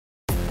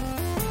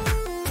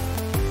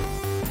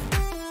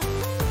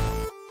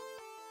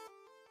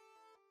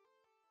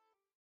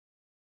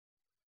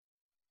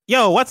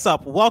Yo, what's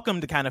up?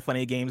 Welcome to Kind of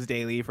Funny Games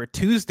Daily for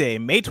Tuesday,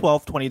 May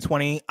 12th,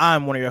 2020.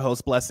 I'm one of your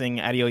hosts, Blessing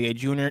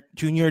Adeoye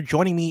Jr.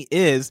 Joining me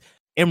is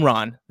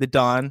Imran, the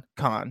Don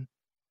Khan.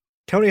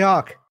 Tony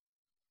Hawk.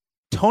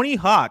 Tony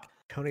Hawk.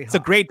 Tony Hawk. It's a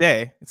great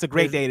day. It's a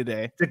great day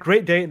today. It's a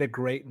great day and a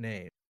great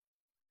name.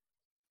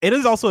 It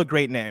is also a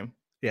great name.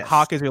 Yes.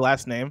 Hawk is your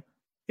last name.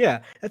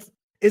 Yeah.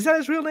 Is that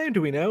his real name?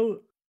 Do we know?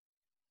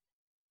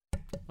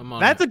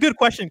 That's a good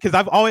question because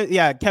I've always,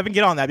 Kevin,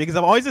 get on that because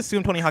I've always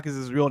assumed Tony Hawk is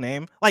his real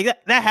name. Like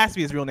that has to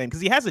be his real name because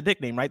he has a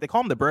nickname, right? They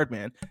call him the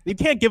Birdman. You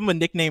can't give him a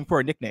nickname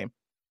for a nickname.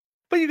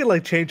 But you can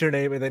like change your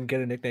name and then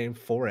get a nickname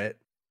for it.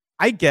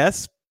 I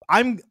guess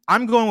I'm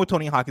going with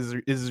Tony Hawk is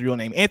his real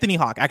name. Anthony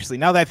Hawk. Actually,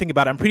 now that I think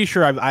about it, I'm pretty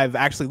sure I've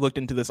actually looked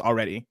into this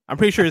already. I'm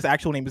pretty sure his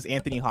actual name is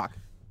Anthony Hawk.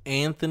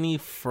 Anthony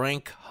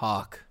Frank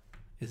Hawk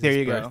is there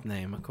his you birth go.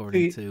 name,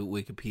 according to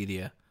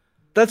Wikipedia.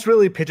 That's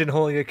really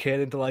pigeonholing a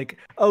kid into like,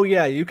 oh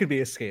yeah, you could be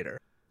a skater.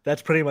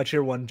 That's pretty much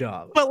your one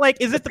job. But like,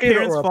 is it the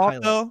parents'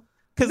 fault though?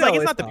 Because No, like,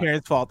 it's it's not the not.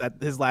 parents' fault that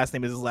his last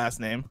name is his last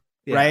name,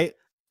 Yeah. right?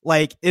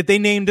 Like, if they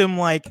named him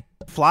like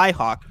Fly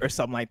Hawk or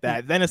something like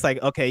that, then it's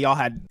like, okay, y'all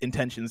had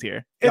intentions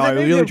here. If Y'all they are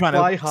named really him trying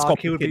Fly to Hawk,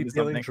 sculpt he the would kid be into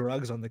dealing something.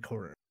 drugs on the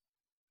corner.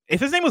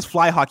 If his name was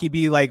Fly Hawk, he'd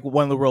be like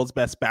one of the world's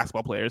best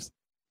basketball players.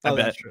 I bet.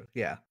 That's true.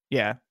 Yeah.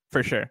 Yeah,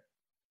 for sure.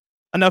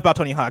 Enough about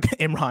Tony Hawk,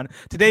 Imran.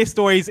 Today's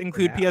stories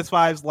include Yeah.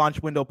 PS5's launch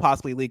window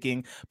possibly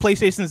leaking,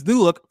 PlayStation's new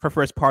look for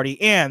first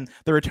party, and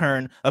the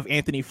return of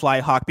Anthony Fly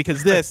Hawk,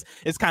 because this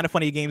is Kind of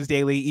Funny Games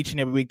Daily each and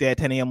every weekday at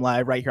 10 a.m.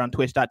 live right here on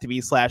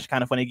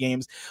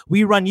twitch.tv/kindoffunnygames.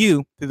 We run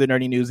you through the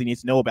nerdy news you need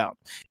to know about.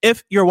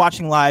 If you're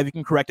watching live, you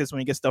can correct us when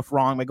we get stuff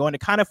wrong by going to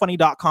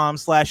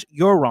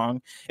kindoffunny.com/you're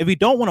wrong. If you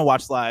don't want to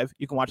watch live,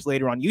 you can watch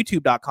later on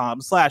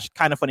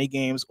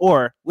youtube.com/kindoffunnygames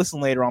or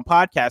listen later on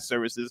podcast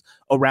services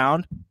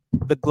around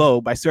the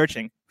globe by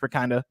searching for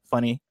Kinda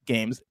Funny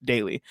Games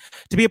Daily.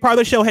 To be a part of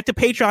the show, head to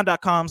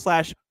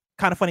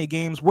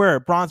patreon.com/kindoffunnygames,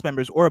 where bronze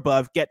members or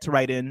above get to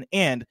write in,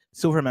 and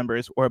silver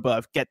members or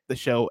above get the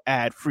show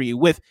ad-free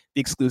with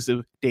the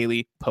exclusive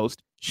daily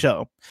post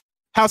show.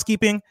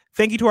 Housekeeping,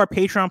 thank you to our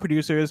Patreon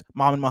producers,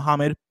 Mom and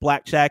Muhammad,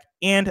 Blackjack,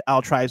 and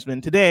Al Tribesman.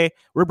 Today,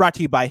 we're brought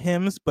to you by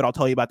Hims, but I'll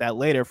tell you about that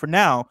later. For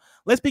now,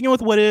 let's begin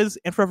with what is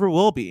and forever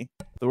will be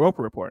the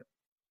Roper Report.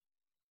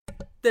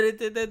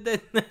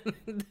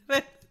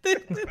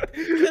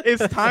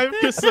 It's time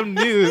for some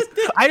news.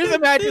 I just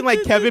imagine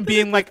like Kevin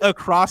being like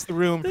across the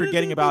room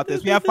forgetting about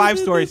this. We have 5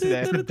 stories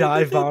today. The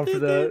dive bomb for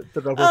the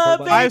Roper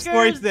Report. 5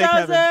 stories today,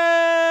 Kevin.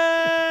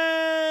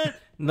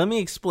 Let me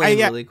explain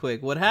yeah. really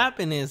quick. What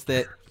happened is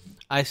that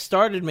I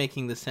started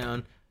making the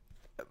sound.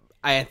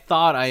 I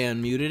thought I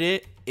unmuted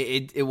it.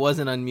 It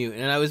wasn't unmute.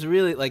 And I was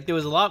really like, there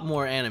was a lot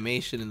more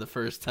animation in the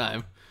first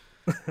time.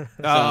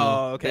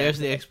 Oh, okay. There's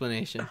the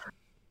explanation.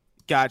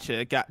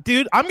 Gotcha.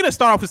 Dude, I'm going to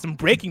start off with some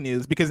breaking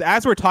news because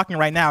as we're talking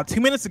right now,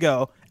 2 minutes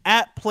ago,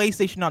 at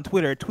PlayStation on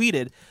Twitter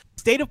tweeted,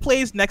 State of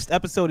Play's next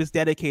episode is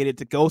dedicated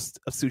to Ghost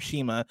of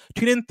Tsushima.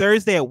 Tune in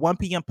Thursday at 1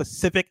 p.m.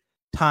 Pacific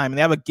time. And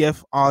they have a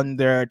GIF on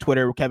their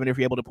Twitter, Kevin, if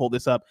you're able to pull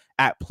this up,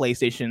 at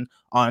PlayStation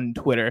on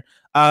Twitter.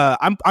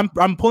 I'm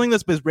pulling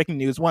this as breaking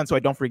news, one, so I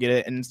don't forget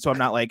it, and so I'm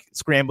not like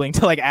scrambling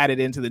to like add it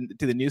into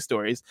the news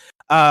stories.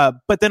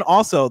 But then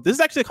also, this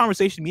is actually a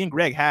conversation me and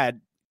Greg had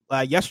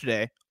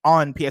yesterday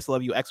on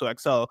PSLW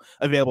XOXO,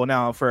 available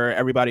now for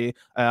everybody,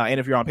 and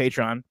if you're on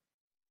Patreon.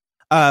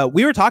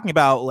 We were talking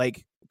about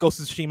like Ghost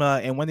of Tsushima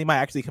and when they might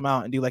actually come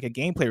out and do like a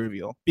gameplay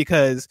reveal,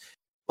 because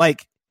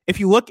like if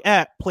you look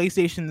at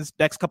PlayStation's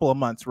next couple of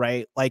months,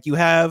 right, like you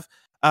have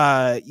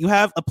a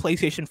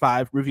PlayStation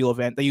 5 reveal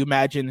event that you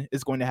imagine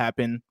is going to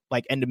happen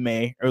like end of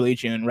May, early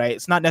June, right?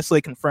 It's not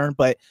necessarily confirmed,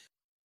 but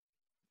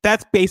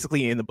that's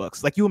basically in the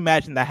books. Like you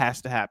imagine that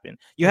has to happen.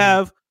 You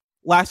have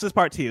Last of Us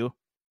Part 2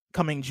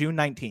 coming June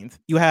 19th.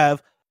 You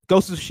have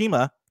Ghost of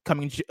Tsushima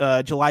coming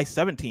July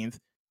 17th.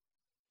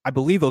 I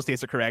believe those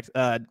dates are correct.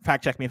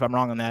 Fact check me if I'm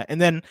wrong on that. And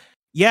then,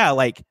 yeah,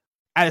 like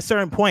at a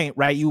certain point,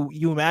 right,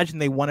 you imagine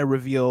they want to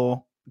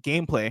reveal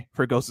gameplay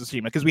for Ghost of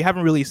Tsushima, because we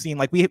haven't really seen,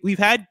 like, we've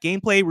had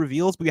gameplay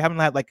reveals, but we haven't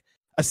had like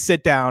a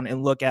sit down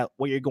and look at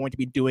what you're going to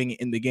be doing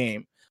in the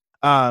game.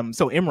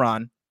 So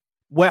Imran,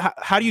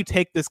 how do you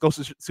take this Ghost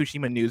of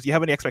Tsushima news? Do you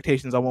have any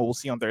expectations on what we'll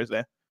see on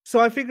Thursday? So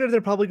I figured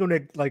they're probably going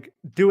to like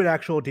do an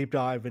actual deep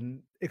dive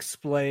and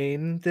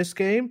explain this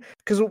game,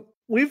 because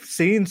we've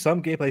seen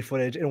some gameplay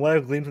footage, and what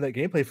I've gleaned from that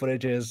gameplay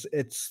footage is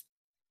it's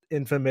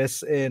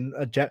infamous in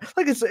a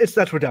it's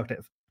that's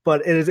reductive,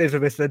 but it is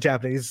infamous in a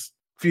Japanese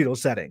feudal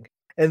setting,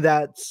 and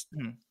that's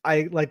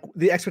I like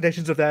the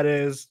expectations of that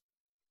is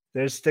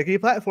there's sticky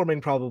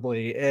platforming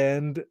probably,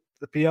 and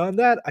beyond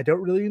that, I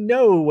don't really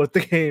know what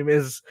the game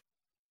is.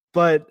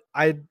 But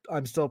I'm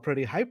still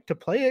pretty hyped to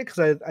play it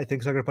because I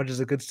think Sucker Punch is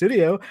a good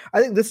studio. I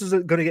think this is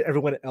going to get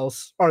everyone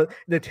else, or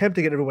an attempt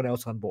to get everyone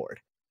else on board.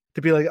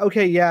 To be like,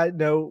 okay, yeah,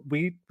 no,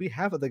 we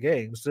have other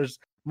games. There's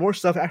more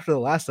stuff after The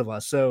Last of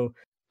Us, so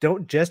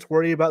don't just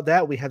worry about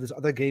that. We have this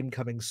other game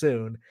coming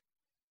soon.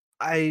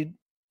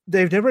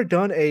 They've never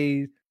done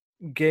a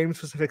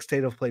game-specific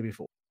state of play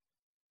before.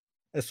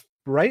 That's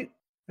right?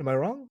 Am I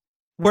wrong?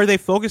 Were they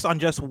focused on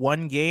just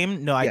one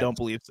game? No, I Yes. don't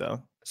believe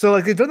so. So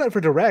like they've done that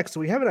for directs. So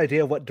we have an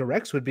idea of what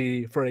directs would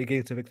be for a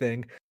game specific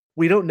thing.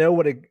 We don't know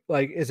what it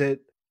like. Is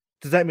it?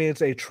 Does that mean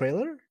it's a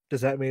trailer?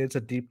 Does that mean it's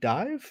a deep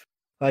dive?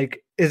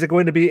 Like, is it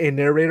going to be a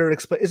narrator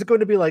explain? Is it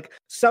going to be like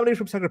somebody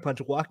from Sucker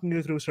Punch walking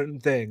you through certain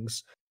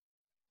things,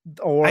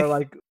 or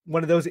like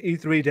one of those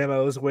E3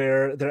 demos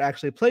where they're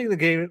actually playing the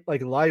game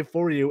like live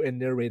for you and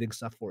narrating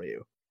stuff for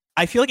you?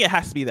 I feel like it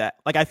has to be that.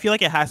 Like, I feel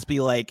like it has to be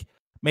like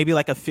maybe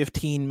like a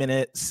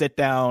 15-minute sit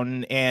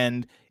down,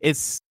 and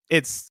it's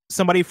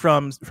somebody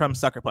from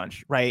Sucker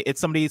Punch, right? It's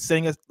somebody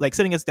sitting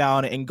us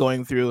down and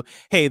going through,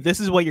 hey, this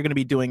is what you're going to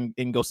be doing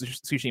in Ghost of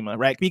Tsushima,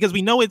 right? Because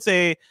we know it's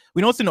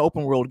an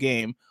open world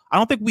game. I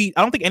don't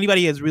think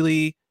anybody has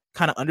really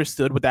kind of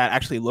understood what that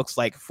actually looks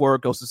like for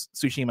Ghost of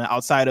Tsushima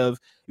outside of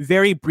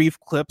very brief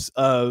clips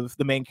of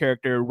the main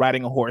character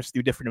riding a horse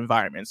through different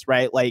environments,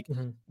 right? Like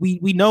we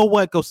know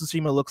what Ghost of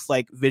Tsushima looks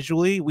like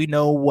visually. We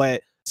know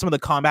what some of the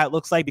combat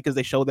looks like because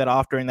they showed that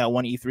off during that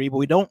one E3, but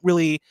we don't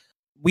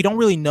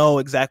really know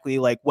exactly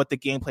like what the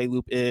gameplay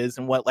loop is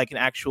and what like an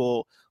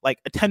actual like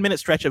a 10-minute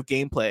stretch of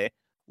gameplay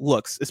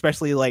looks,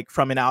 especially like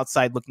from an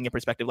outside looking at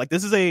perspective. Like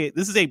this is a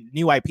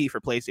new IP for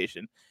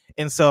PlayStation.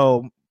 And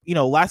so,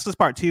 Last of Us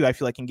Part 2, I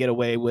feel like can get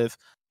away with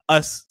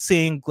us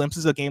seeing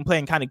glimpses of gameplay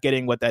and kind of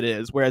getting what that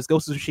is. Whereas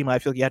Ghost of Tsushima, I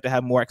feel like you have to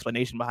have more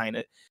explanation behind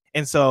it.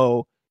 And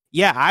so,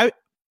 yeah,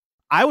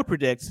 I would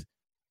predict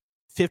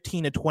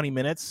 15 to 20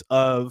 minutes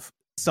of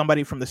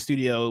somebody from the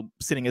studio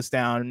sitting us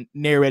down,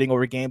 narrating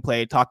over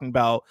gameplay, talking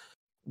about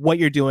what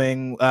you're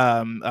doing,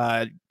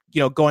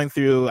 going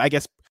through, I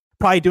guess,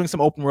 probably doing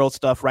some open world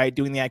stuff, right?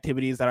 Doing the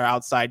activities that are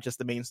outside just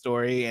the main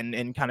story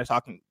and kind of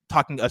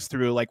talking us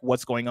through like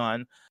what's going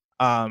on.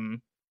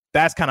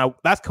 That's kind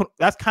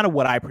of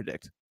what I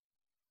predict.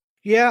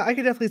 Yeah, I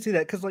can definitely see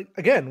that because, like,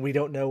 again, we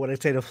don't know what a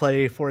state of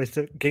play for a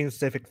game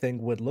specific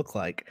thing would look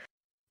like,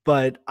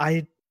 but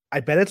I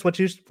bet it's what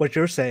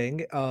you're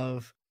saying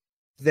of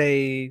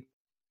they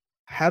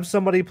have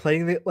somebody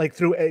playing like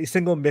through a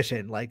single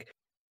mission. Like,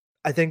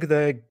 I think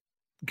the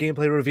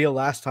gameplay reveal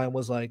last time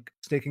was like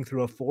sneaking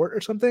through a fort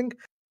or something.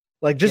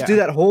 Like, just do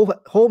that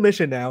whole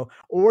mission now,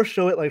 or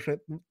show it like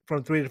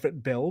from 3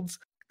 different builds.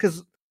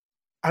 Because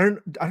I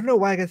don't know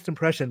why I get this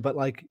impression, but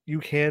like you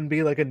can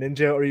be like a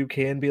ninja or you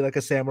can be like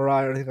a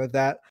samurai or anything like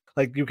that.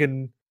 Like you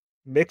can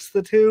mix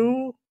the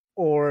two,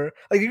 or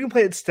like you can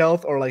play it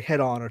stealth or like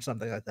head on or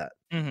something like that.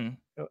 Mm-hmm.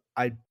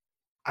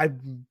 I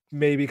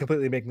may be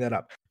completely making that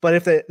up, but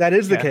if that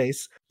is the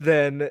case,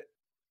 then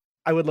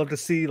I would love to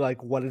see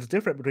like what is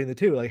different between the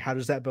two. Like how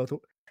does that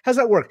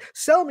work?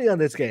 Sell me on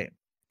this game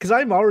because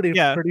I'm already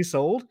pretty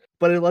sold.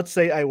 But let's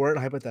say I weren't,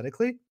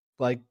 hypothetically.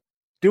 Like,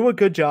 do a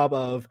good job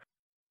of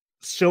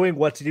showing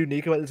what's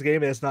unique about this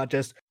game, and it's not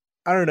just,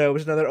 I don't know,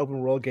 it's another open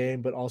world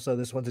game, but also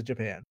this one's in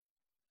Japan.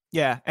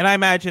 Yeah, and I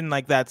imagine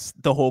like that's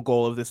the whole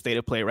goal of this state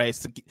of play, right?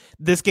 So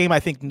this game, I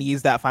think,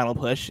 needs that final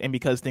push, and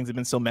because things have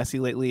been so messy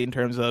lately in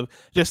terms of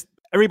just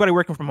everybody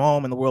working from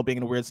home and the world being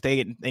in a weird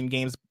state and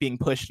games being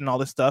pushed and all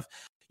this stuff,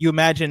 you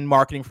imagine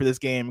marketing for this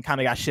game kind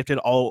of got shifted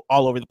all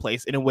over the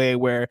place in a way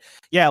where,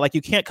 yeah, like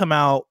you can't come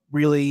out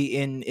really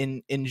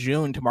in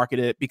June to market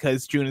it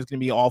because June is going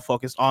to be all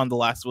focused on The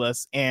Last of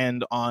Us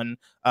and on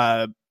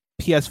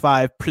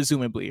PS5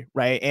 presumably,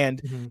 right?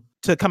 And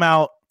to come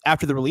out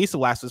after the release of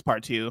Last of Us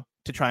Part 2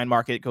 to try and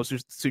market Ghost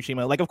of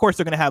Tsushima, like of course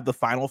they're going to have the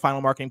final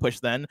marketing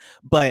push then,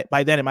 but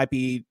by then it might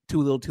be too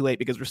little too late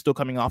because we're still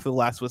coming off of The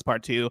Last of Us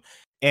Part 2,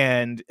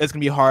 and it's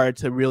going to be hard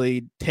to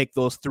really take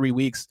those 3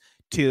 weeks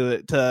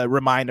to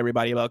remind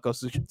everybody about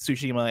Ghost of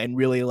Tsushima and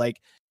really like,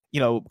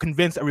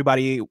 convince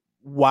everybody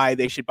why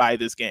they should buy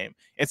this game.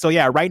 And so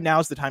yeah, right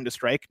now is the time to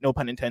strike, no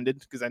pun intended,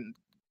 because then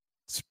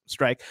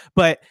strike.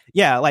 But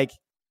yeah, like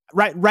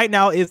right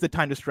now is the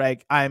time to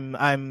strike.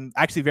 I'm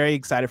actually very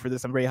excited for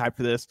this. I'm very hyped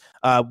for this.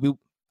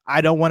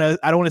 I don't want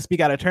to speak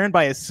out of turn, but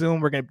I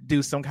assume we're going to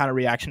do some kind of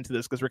reaction to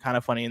this because we're kind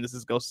of funny and this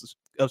is Ghost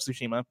of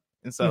Tsushima.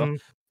 And so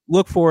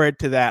look forward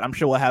to that. I'm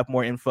sure we'll have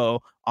more info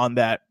on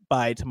that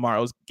by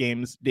tomorrow's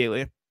Games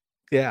Daily.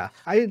 Yeah,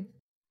 I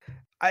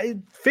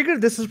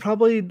figured this is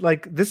probably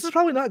not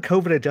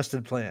COVID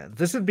adjusted plan.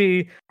 This would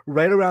be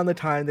right around the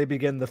time they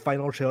begin the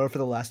final trailer for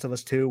The Last of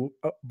Us 2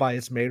 by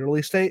its May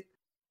release date.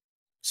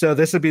 So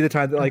this would be the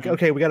time that like,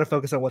 okay, we got to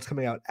focus on what's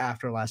coming out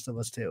after Last of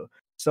Us 2.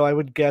 So I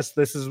would guess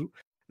this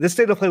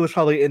state of play was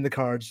probably in the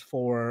cards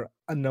for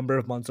a number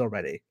of months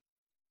already.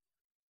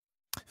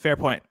 Fair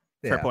point.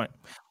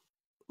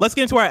 Let's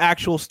get into our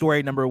actual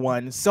story. Number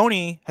one,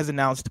 Sony has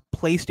announced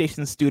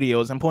PlayStation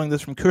Studios. I'm pulling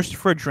this from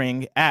Christopher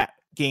Dring at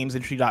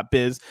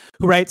GamesIndustry.biz,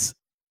 who writes,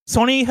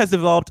 Sony has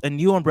developed a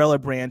new umbrella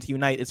brand to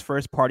unite its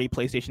first-party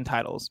PlayStation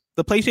titles.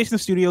 The PlayStation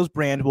Studios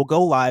brand will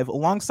go live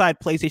alongside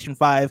PlayStation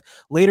 5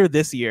 later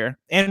this year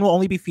and will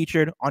only be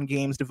featured on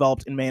games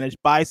developed and managed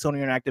by Sony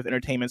Interactive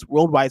Entertainment's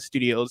Worldwide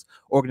Studios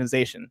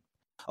organization.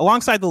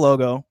 Alongside the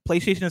logo,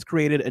 PlayStation has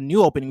created a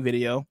new opening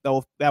video that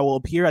will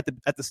appear at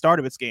the start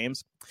of its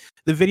games.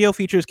 The video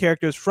features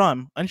characters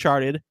from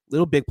Uncharted,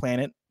 Little Big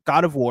Planet,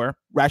 God of War,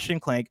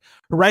 Ratchet & Clank,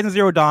 Horizon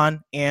Zero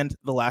Dawn, and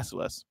The Last of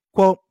Us.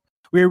 Quote,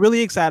 We are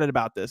really excited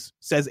about this,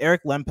 says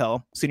Eric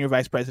Lempel, Senior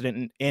Vice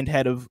President and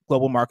Head of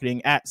Global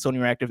Marketing at Sony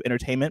Interactive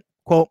Entertainment.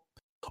 Quote,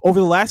 over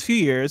the last few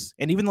years,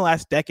 and even the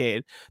last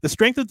decade, the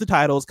strength of the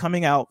titles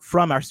coming out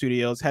from our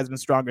studios has been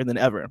stronger than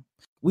ever.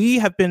 We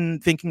have been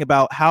thinking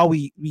about how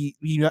we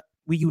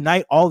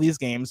unite all these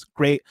games,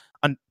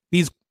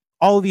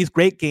 all of these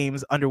great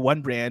games under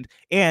one brand,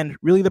 and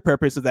really the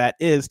purpose of that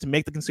is to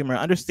make the consumer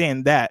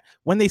understand that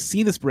when they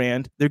see this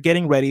brand, they're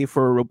getting ready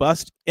for a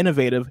robust,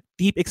 innovative,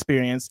 deep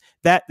experience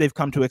that they've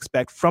come to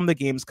expect from the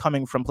games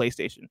coming from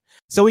PlayStation.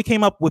 So we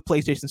came up with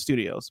PlayStation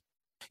Studios.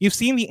 You've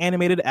seen the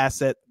animated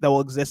asset that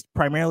will exist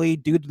primarily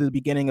due to the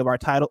beginning of our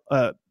title,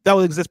 that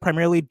will exist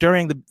primarily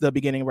during the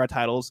beginning of our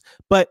titles,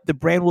 but the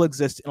brand will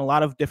exist in a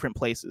lot of different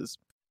places.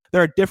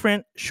 There are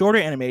different shorter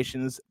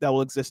animations that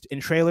will exist in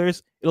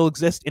trailers. It'll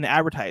exist in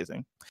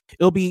advertising.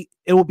 It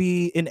will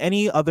be in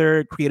any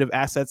other creative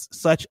assets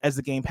such as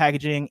the game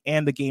packaging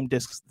and the game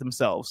discs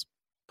themselves.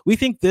 We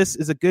think this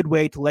is a good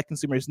way to let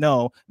consumers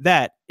know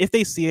that if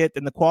they see it,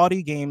 then the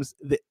quality games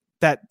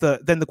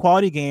the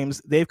quality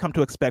games they've come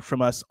to expect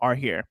from us are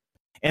here.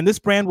 And this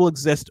brand will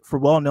exist for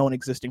well-known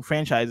existing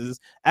franchises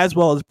as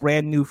well as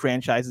brand new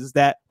franchises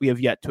that we have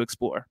yet to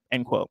explore.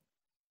 End quote.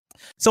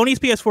 Sony's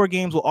PS4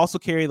 games will also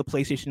carry the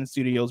PlayStation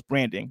Studios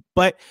branding,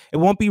 but it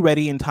won't be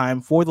ready in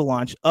time for the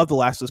launch of The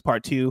Last of Us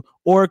Part 2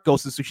 or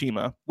Ghost of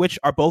Tsushima, which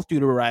are both due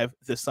to arrive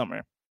this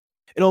summer.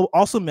 It'll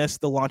also miss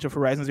the launch of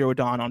Horizon Zero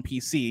Dawn on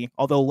PC,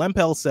 although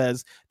Lempel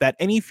says that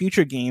any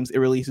future games it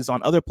releases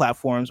on other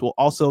platforms will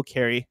also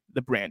carry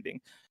the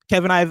branding.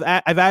 Kevin, I've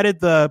added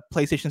the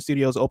PlayStation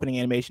Studios opening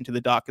animation to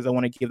the doc because I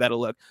want to give that a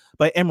look.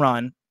 But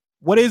Imran,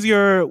 what is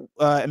your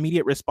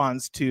immediate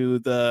response to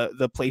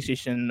the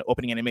PlayStation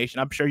opening animation?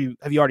 I'm sure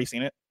have you already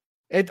seen it?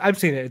 I've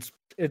seen it.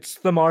 It's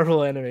the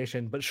Marvel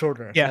animation, but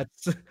shorter. Yeah,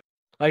 that's,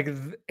 like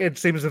it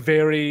seems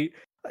very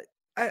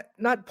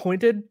not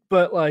pointed,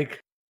 but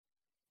like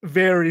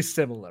very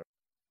similar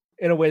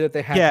in a way that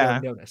they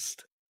haven't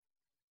noticed.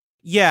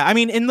 Yeah, I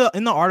mean, in the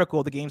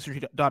article, the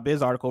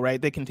GameStreet.biz article,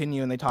 right? They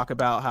continue and they talk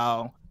about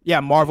how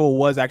Marvel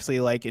was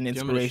actually like an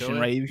inspiration,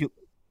 right?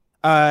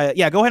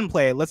 Yeah, go ahead and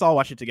play it. Let's all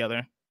watch it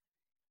together.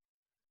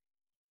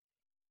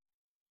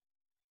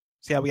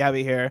 So yeah, we have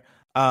it here.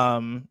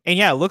 And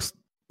yeah, it looks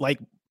like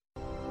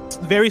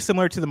very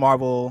similar to the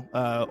Marvel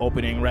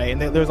opening, right?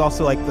 And there's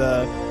also like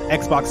the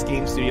Xbox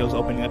Game Studios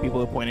opening that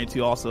people have pointed to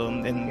also,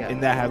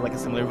 and that had like a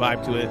similar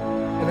vibe to it.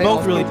 And they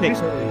both really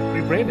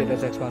rebranded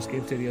as Xbox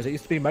Game Studios. It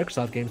used to be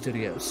Microsoft Game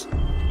Studios.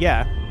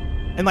 Yeah,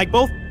 and like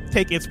both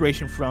take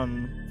inspiration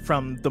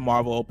from the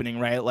Marvel opening,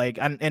 right? Like,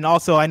 and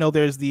also I know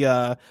there's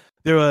there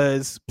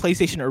was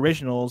PlayStation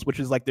Originals, which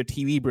is like their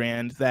TV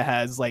brand that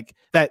has like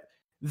that.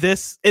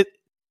 This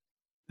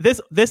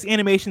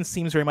animation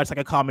seems very much like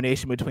a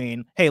combination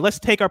between, hey, let's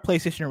take our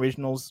PlayStation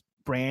Originals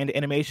brand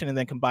animation and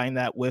then combine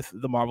that with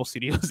the Marvel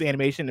Studios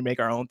animation to make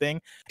our own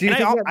thing.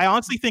 I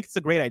honestly think it's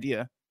a great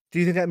idea. Do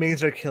you think that means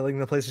they're killing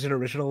the PlayStation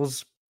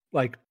Originals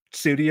like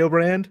studio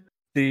brand,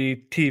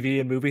 the TV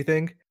and movie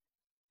thing?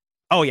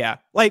 Oh yeah,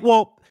 like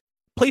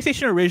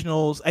PlayStation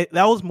Originals.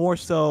 That was more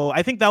so.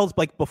 I think that was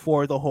like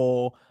before the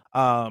whole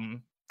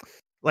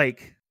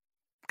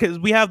because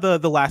we have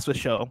the Last of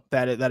Us show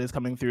that is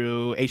coming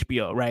through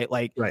HBO, right?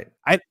 Like, right.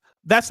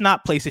 That's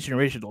not PlayStation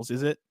Originals,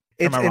 is it?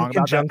 It's in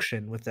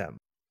conjunction with them.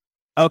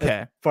 Okay,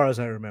 as far as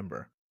I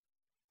remember.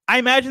 I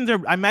imagine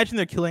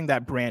they're killing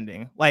that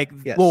branding. Like,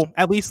 yes. Well,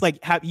 at least like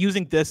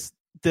using this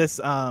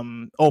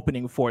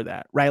opening for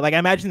that, right? Like, I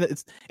imagine that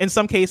it's in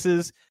some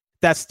cases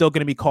that's still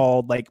going to be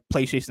called like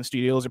PlayStation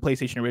Studios or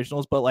PlayStation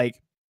Originals, but like,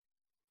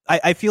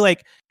 I feel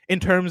like in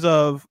terms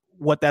of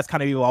what that's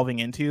kind of evolving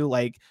into,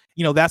 like,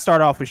 that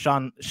started off with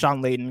Sean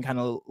Layden kind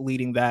of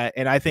leading that,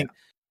 and I think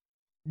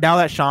now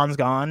that Sean's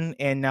gone,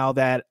 and now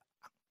that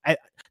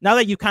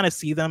you kind of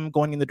see them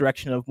going in the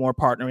direction of more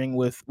partnering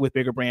with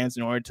bigger brands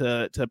in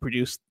order to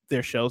produce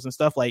their shows and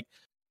stuff, like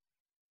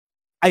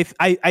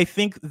I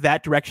think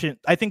that direction,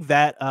 I think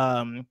that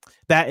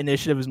that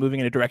initiative is moving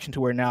in a direction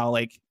to where now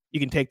like you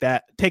can take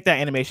that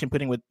animation,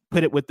 put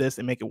it with this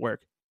and make it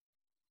work.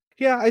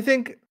 Yeah, I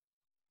think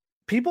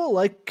people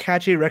like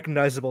catchy,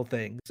 recognizable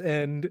things,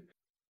 and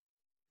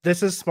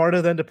this is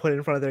smarter than to put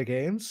in front of their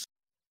games.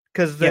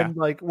 Because then,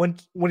 like, when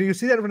you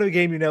see that in front of a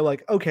game,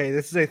 like, okay,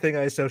 this is a thing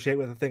I associate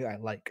with a thing I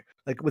like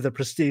with a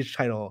prestige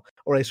title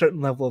or a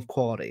certain level of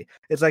quality.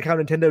 It's like how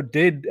Nintendo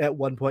did at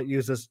one point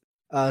use this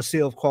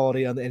seal of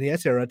quality on the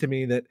NES era to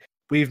mean that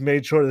we've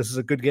made sure this is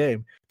a good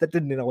game. That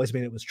didn't always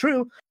mean it was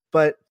true,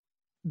 but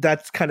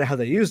that's kind of how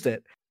they used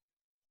it.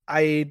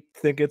 I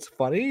think it's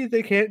funny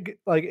they can't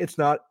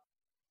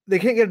they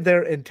can't get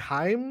there in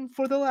time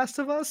for The Last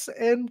of Us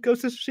and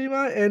Ghost of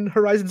Tsushima and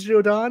Horizon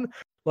Zero Dawn.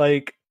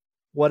 Like,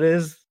 what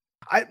is...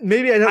 I don't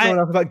know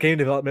enough about game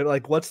development.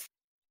 Like,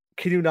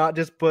 can you not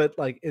just put,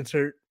 like,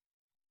 insert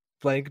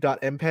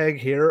blank.mpeg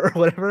here or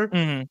whatever?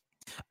 Mm-hmm.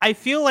 I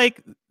feel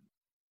like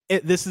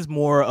this is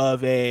more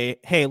of a,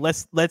 hey,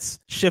 let's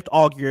shift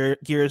all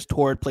gears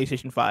toward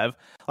PlayStation 5.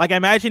 Like, I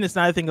imagine it's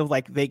not a thing of,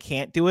 like, they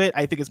can't do it.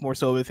 I think it's more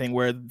so of a thing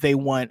where they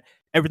want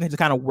everything to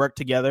kind of work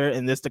together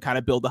and this to kind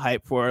of build the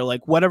hype for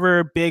like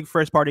whatever big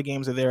first party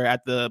games are there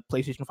at the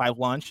PlayStation 5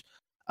 launch,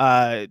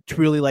 to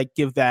really like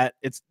give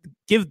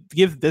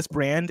this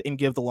brand and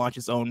give the launch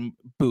its own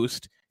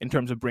boost in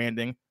terms of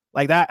branding.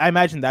 Like that, I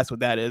imagine that's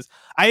what that is.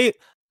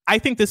 I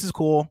think this is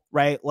cool,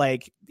 right?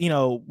 Like, you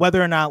know,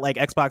 whether or not like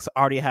Xbox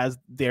already has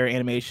their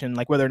animation,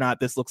 like whether or not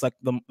this looks like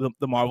the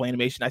Marvel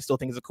animation, I still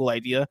think it's a cool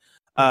idea.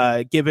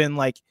 Given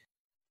like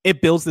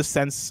it builds the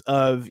sense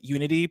of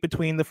unity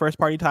between the first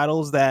party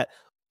titles that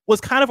was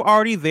kind of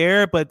already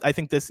there, but I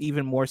think this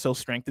even more so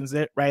strengthens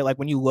it, right? Like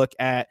when you look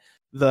at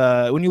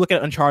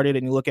Uncharted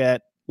and you look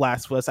at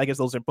Last of Us, I guess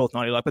those are both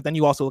Naughty Dog, but then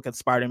you also look at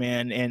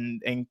Spider-Man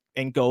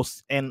and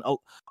Ghosts and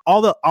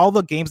all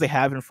the games they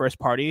have in first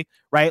party,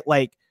 right?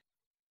 Like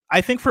I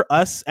think for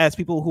us as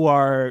people who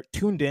are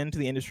tuned into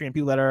the industry and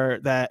people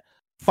that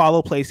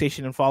follow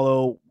PlayStation and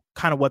follow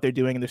kind of what they're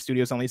doing in their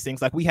studios on these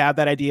things, like we have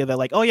that idea that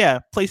like, oh yeah,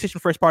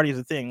 PlayStation first party is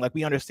a thing. Like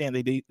we understand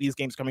these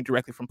games coming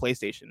directly from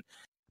PlayStation,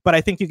 but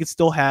I think you could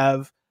still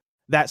have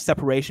that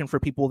separation for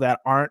people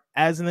that aren't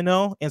as in the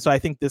know. And so I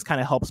think this kind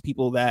of helps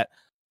people that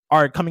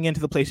are coming into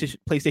the PlayStation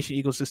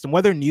ecosystem,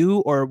 whether new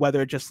or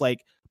whether just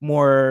like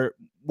more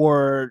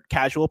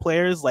casual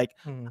players. Like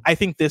I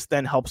think this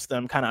then helps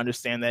them kind of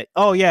understand that,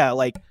 oh yeah,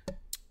 like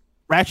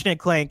Ratchet and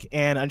Clank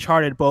and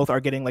Uncharted both are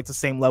getting like the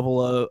same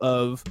level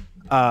of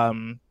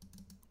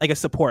I guess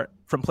support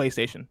from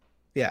PlayStation.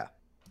 Yeah.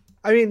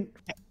 I mean,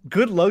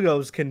 good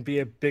logos can be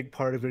a big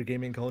part of your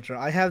gaming culture.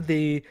 I have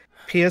the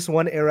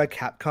PS1 era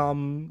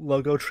Capcom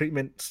logo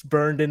treatment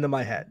burned into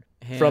my head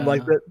from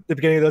like the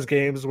beginning of those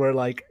games where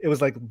like it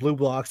was like blue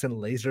blocks and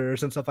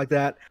lasers and stuff like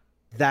that.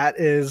 That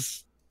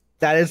is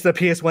the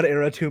PS1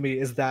 era to me,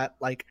 is that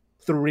like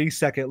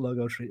 3-second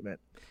logo treatment.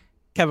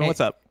 Kevin,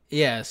 what's up?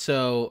 Yeah,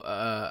 so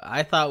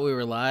I thought we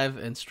were live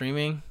and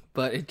streaming,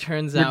 but it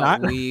turns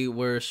out we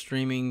were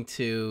streaming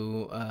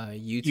to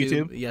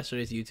YouTube,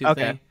 yesterday's YouTube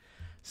thing.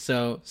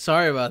 So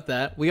sorry about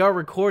that. We are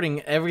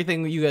recording.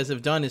 Everything you guys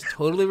have done is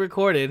totally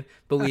recorded,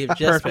 but we have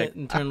just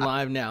turned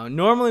live now.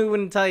 Normally we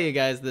wouldn't tell you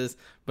guys this,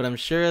 but I'm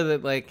sure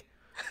that like,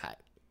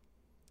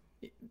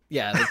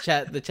 yeah,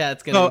 the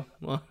chat's gonna.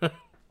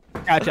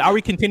 Gotcha. Are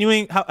we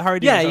continuing? How are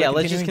you doing? Yeah.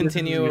 Let's just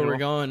continue where we're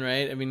going,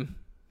 right? I mean,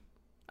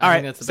 I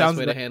think that's the best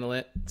way to handle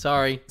it.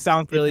 Sorry.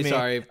 Sounds really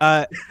sorry.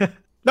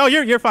 No,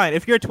 you're fine.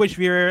 If you're a Twitch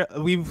viewer,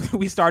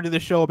 we started the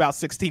show about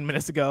 16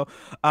 minutes ago,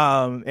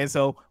 and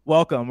so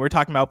welcome. We're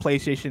talking about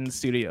PlayStation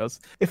Studios.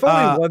 If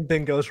only one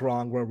thing goes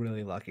wrong, we're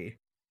really lucky.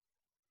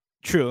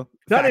 True,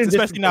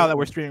 especially now that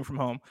we're streaming from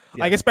home.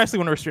 Yeah. Like especially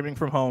when we're streaming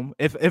from home,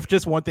 if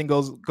just one thing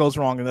goes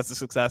wrong, then that's a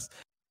success.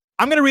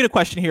 I'm gonna read a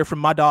question here from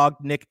my dog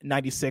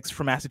Nick96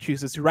 from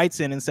Massachusetts, who writes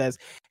in and says,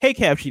 "Hey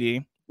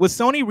KFGD. With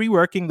Sony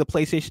reworking the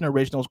PlayStation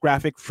Originals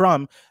graphic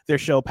from their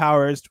show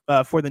Powers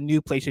for the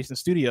new PlayStation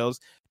Studios,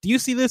 do you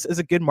see this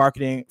as good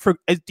marketing for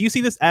the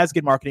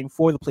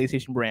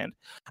PlayStation brand?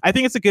 I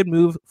think it's a good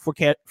move for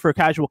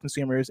casual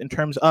consumers in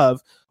terms of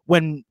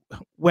when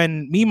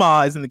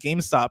Mima is in the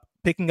GameStop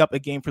picking up a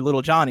game for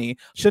little Johnny,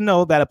 should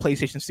know that a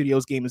PlayStation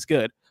Studios game is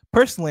good.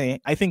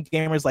 Personally, I think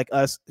gamers like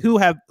us who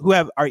have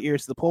our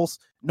ears to the pulse,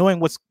 know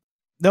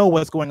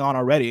what's going on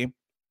already,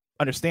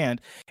 understand.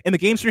 In the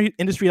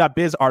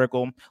GameIndustry.biz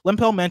article,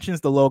 Lempel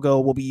mentions the logo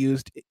will be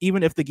used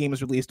even if the game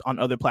is released on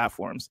other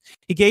platforms.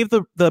 He gave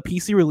the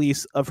PC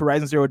release of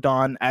Horizon Zero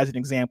Dawn as an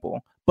example,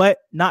 but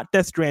not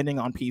Death Stranding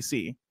on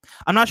PC.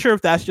 I'm not sure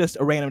if that's just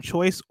a random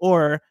choice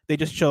or they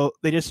just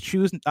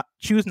choose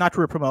not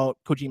to promote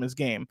Kojima's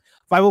game.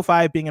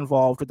 505 being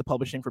involved with the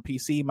publishing for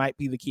PC might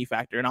be the key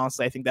factor, and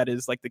honestly, I think that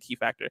is like the key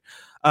factor.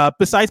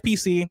 Besides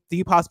PC, do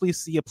you possibly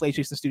see a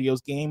PlayStation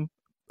Studios game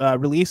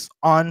release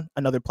on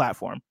another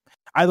platform?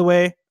 Either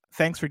way,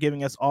 thanks for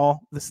giving us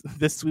all this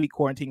sweet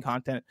quarantine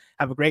content.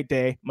 Have a great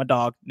day, my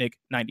dog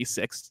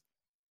Nick96.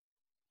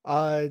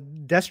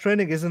 Death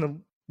Stranding isn't a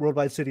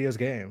Worldwide Studios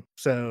game,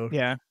 so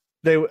yeah,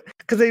 they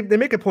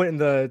make a point in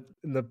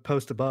the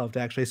post above to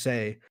actually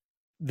say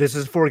this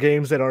is for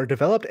games that are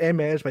developed and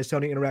managed by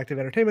Sony Interactive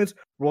Entertainment's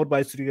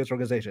Worldwide Studios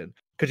organization.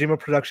 Kojima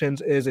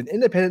Productions is an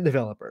independent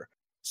developer,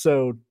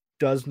 so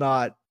does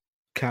not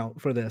count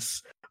for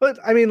this. But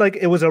I mean, like,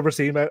 it was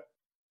overseen by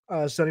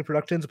Sony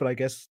Productions, but I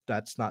guess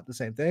that's not the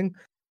same thing.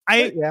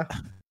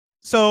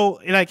 So,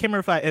 and I can't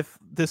remember if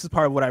this is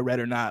part of what I read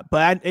or not,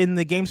 but in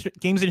the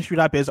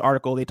GamesIndustry.biz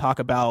article, they talk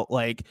about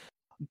like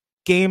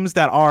games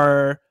that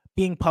are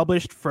being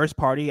published first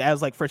party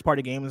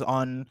games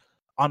on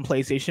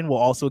PlayStation will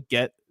also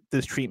get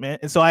this treatment.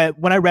 And so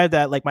when I read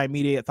that, like my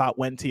immediate thought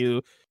went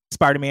to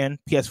Spider-Man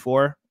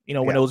PS4. You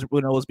know, when it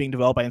was being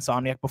developed by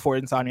Insomniac before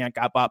Insomniac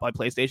got bought by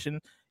PlayStation.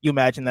 You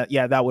imagine that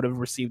that would have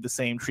received the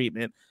same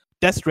treatment.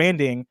 Death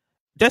Stranding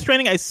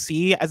I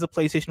see as a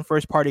PlayStation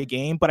first party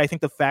game, but I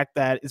think the fact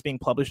that it's being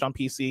published on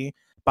PC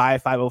by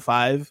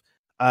 505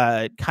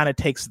 kind of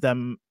takes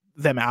them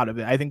out of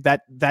it. I think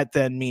that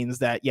then means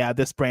that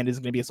this brand is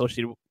going to be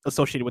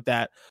associated with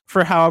that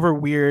for however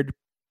weird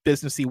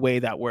businessy way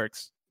that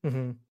works.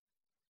 Mm-hmm.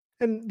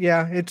 And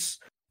it's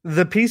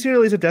the PC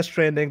release of Death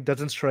Stranding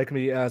doesn't strike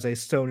me as a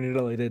Sony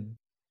related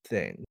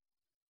thing.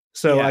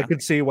 So I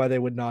could see why they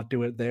would not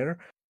do it there.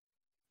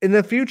 In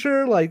the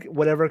future, like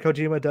whatever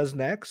Kojima does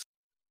next,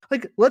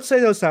 like let's say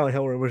those Silent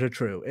Hill rumors are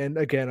true, and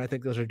again, I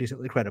think those are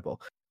decently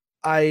credible.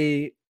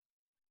 I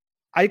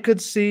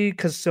could see,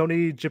 because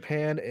Sony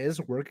Japan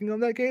is working on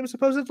that game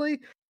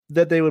supposedly,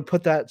 that they would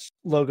put that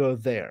logo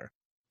there.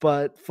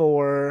 But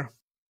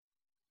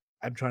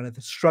I'm trying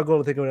to struggle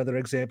to think of another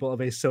example of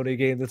a Sony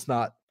game that's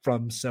not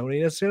from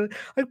Sony necessarily,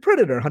 like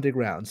Predator Hunting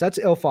Grounds. That's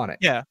IllFonic.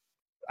 Yeah,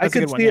 I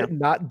could see it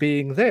not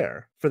being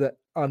there for that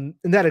in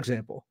that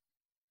example.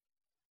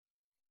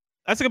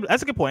 That's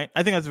a good point.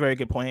 I think that's a very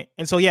good point.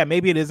 And so yeah,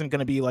 maybe it isn't going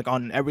to be like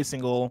on every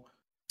single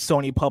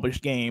Sony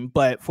published game,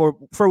 but for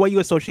what you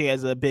associate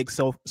as a big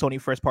Sony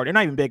first party, or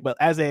not even big, but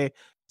as a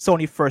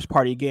Sony first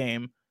party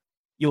game,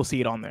 you'll see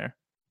it on there.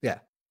 Yeah.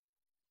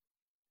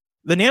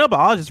 The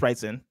Nanobiologist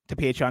writes in to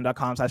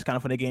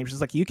patreon.com/kindoffunnygames,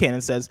 just like you can,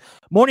 and says,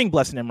 "Morning,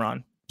 Blessed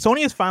Imran.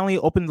 Sony has finally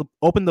opened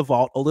the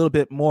vault a little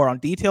bit more on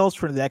details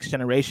for the next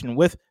generation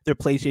with their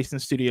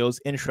PlayStation Studios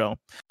intro.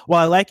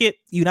 While I like it,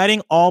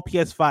 uniting all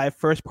PS5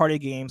 first-party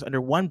games under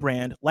one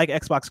brand, like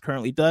Xbox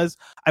currently does,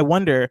 I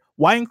wonder,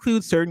 why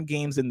include certain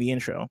games in the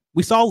intro?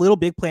 We saw Little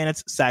Big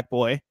Planet's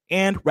Sackboy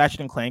and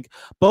Ratchet & Clank,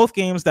 both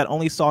games that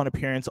only saw an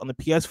appearance on the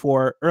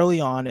PS4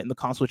 early on in the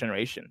console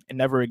generation, and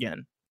never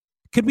again.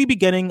 Could we be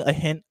getting a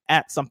hint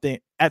at something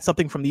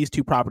from these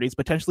two properties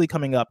potentially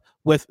coming up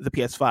with the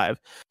PS5?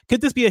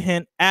 Could this be a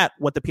hint at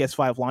what the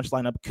PS5 launch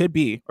lineup could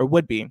be or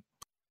would be?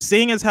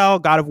 Seeing as how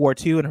God of War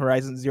 2 and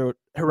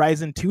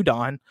Horizon 2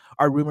 Dawn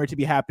are rumored to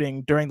be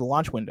happening during the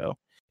launch window,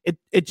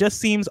 it just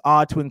seems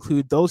odd to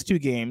include those two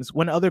games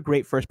when other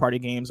great first-party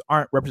games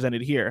aren't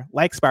represented here,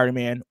 like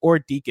Spider-Man or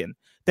Deacon.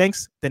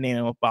 Thanks, the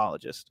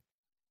Nanobiologist."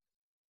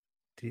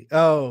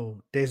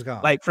 Days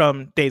Gone. Like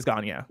from Days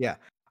Gone, yeah. Yeah.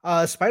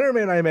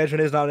 Spider-Man, I imagine,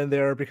 is not in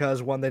there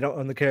because, one, they don't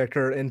own the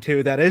character, and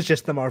two, that is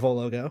just the Marvel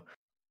logo.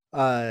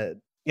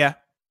 Yeah.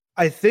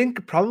 I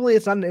think probably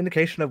it's not an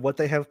indication of what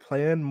they have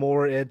planned.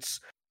 More,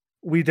 it's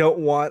we don't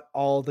want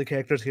all the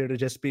characters here to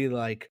just be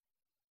like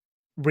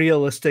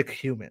realistic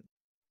human.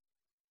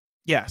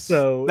 Yes.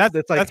 So that's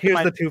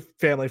here's the two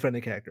family-friendly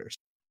characters.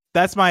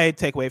 That's my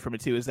takeaway from it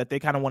too, is that they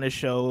kind of want to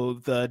show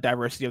the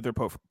diversity of their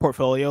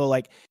portfolio.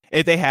 Like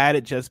if they had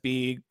it just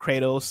be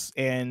Kratos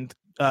and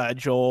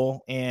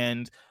Joel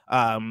and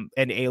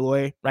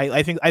Aloy, right?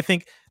 I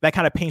think that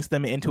kind of paints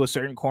them into a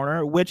certain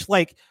corner, which,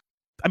 like,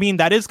 I mean,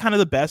 that is kind of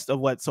the best of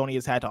what Sony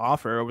has had to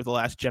offer over the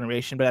last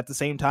generation. But at the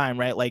same time,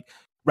 right, like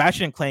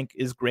Ratchet and Clank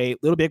is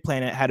great. Little Big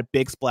Planet had a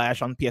big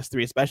splash on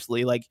PS3,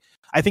 especially. Like,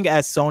 I think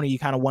as Sony, you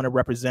kind of want to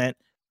represent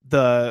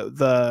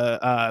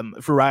the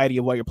variety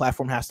of what your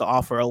platform has to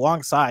offer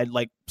alongside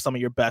like some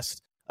of your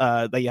best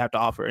that you have to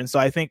offer. And so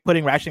I think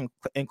putting Ratchet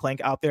and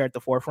Clank out there at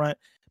the forefront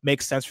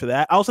makes sense for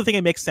that. I also think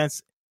it makes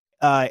sense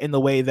in the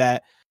way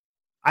that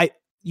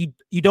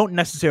you don't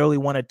necessarily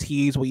want to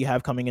tease what you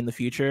have coming in the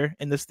future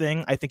in this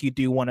thing. I think you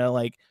do want to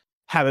like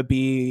have it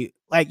be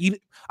like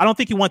I don't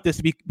think you want this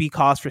to be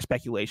cause for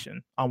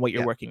speculation on what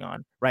you're working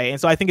on, right?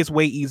 And so I think it's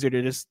way easier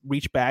to just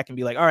reach back and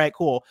be like, all right,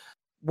 cool.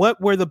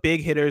 What were the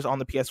big hitters on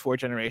the PS4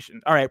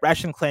 generation? All right,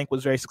 Ratchet and Clank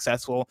was very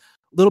successful.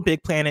 Little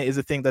Big Planet is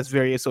a thing that's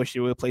very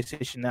associated with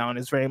PlayStation now, and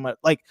is very much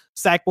like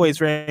Sackboy is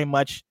very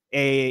much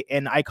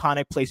an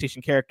iconic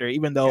PlayStation character,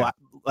 even though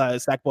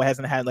Sackboy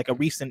hasn't had like a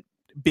recent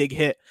big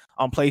hit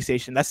on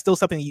PlayStation. That's still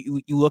something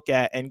you look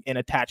at and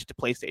attach to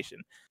PlayStation.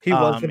 He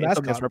was the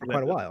mascot for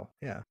quite a while.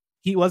 Yeah,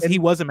 he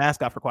was a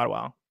mascot for quite a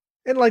while.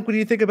 And like when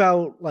you think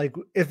about like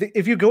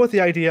if you go with the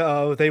idea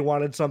of they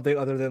wanted something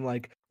other than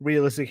like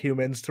realistic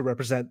humans to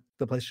represent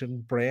the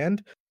PlayStation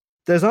brand,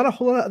 there's not a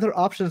whole lot of other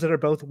options that are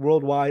both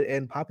worldwide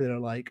and popular.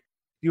 Like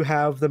you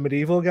have the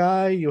medieval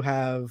guy, you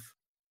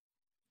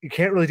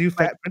can't really do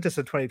Fat Princess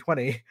in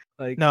 2020.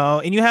 Like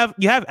no, and you have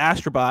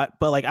Astrobot,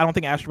 but like I don't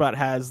think Astrobot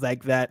has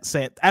like that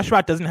same.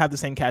 Astrobot doesn't have the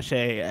same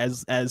cachet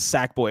as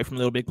Sackboy from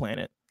Little Big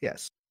Planet.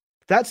 Yes.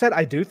 That said,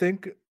 I do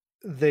think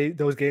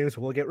those games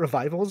will get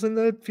revivals in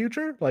the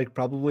future, like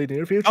probably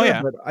near future. Oh,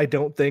 yeah. But I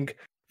don't think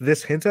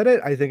this hints at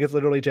it. I think it's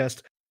literally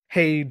just,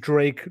 hey,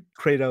 Drake,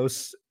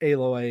 Kratos,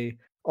 Aloy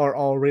are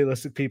all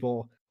realistic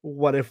people.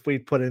 What if we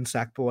put in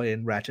Sackboy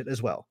and Ratchet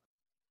as well?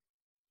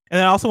 And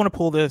then I also want to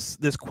pull this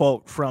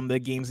quote from the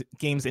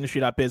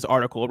gamesindustry.biz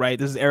article, right?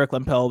 This is Eric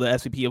Lempel, the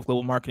SVP of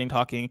Global Marketing,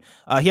 talking.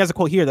 He has a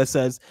quote here that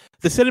says,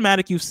 "The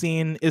cinematic you've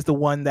seen is the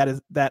one that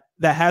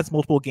has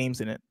multiple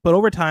games in it. But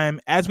over time,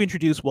 as we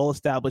introduce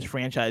well-established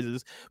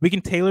franchises, we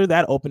can tailor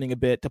that opening a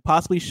bit to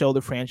possibly show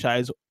the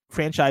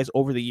franchise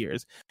over the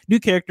years, new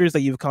characters that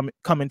you've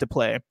come into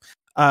play.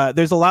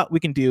 There's a lot we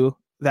can do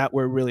that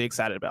we're really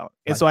excited about."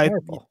 And so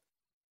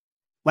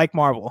like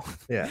Marvel.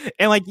 Yeah.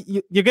 And like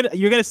you're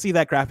gonna see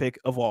that graphic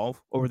evolve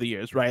over the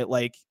years, right?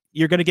 Like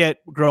you're gonna get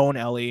grown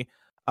Ellie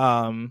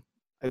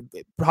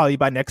probably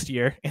by next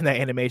year in that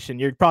animation.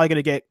 You're probably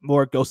gonna get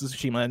more Ghost of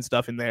Tsushima and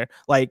stuff in there.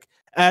 Like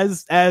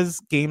as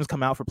games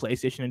come out for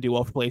PlayStation and do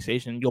well for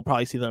PlayStation, you'll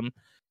probably see them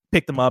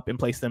pick them up and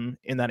place them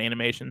in that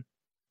animation.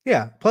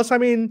 Yeah. Plus, I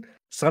mean,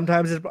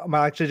 sometimes it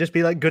might actually just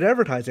be like good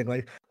advertising.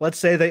 Like, let's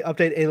say they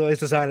update Aloy's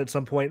design at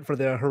some point for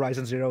the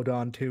Horizon Zero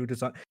Dawn 2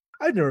 design.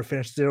 I've never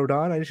finished Zero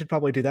Dawn. I should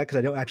probably do that because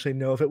I don't actually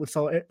know if it would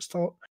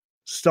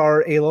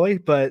star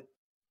Aloy. But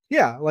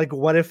yeah, like,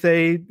 what if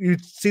you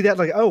see that,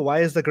 like, oh, why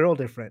is the girl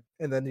different?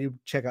 And then you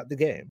check out the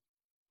game.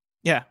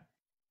 Yeah.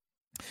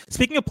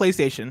 Speaking of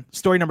PlayStation,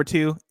 story number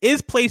 2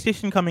 is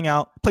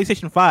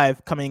PlayStation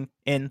 5 coming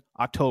in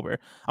October.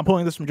 I'm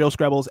pulling this from Joe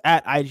Screbbles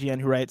at IGN,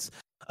 who writes,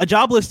 a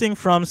job listing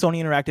from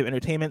Sony Interactive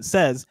Entertainment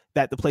says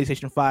that the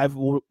PlayStation 5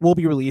 will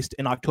be released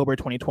in October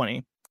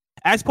 2020.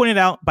 As pointed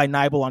out by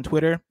Nibel on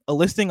Twitter, a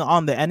listing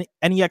on the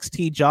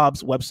NEXT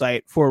Jobs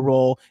website for a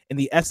role in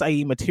the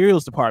SIE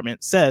Materials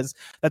Department says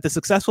that the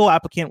successful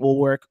applicant will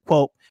work,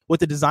 quote, with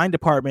the design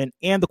department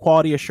and the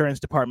quality assurance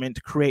department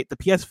to create the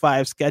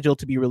PS5 scheduled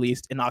to be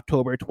released in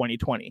October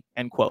 2020,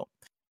 end quote.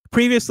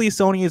 Previously,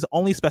 Sony has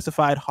only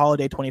specified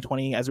holiday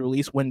 2020 as a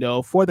release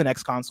window for the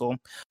next console.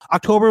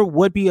 October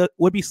would be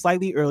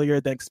slightly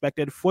earlier than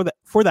expected for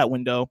that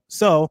window,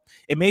 so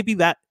it may be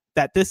that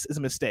this is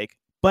a mistake.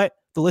 But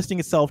the listing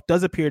itself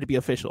does appear to be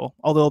official,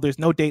 although there's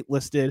no date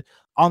listed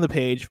on the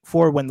page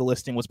for when the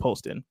listing was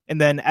posted.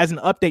 And then, as an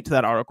update to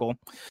that article,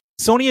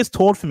 Sony has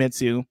told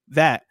Famitsu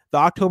that the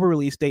October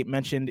release date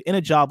mentioned in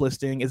a job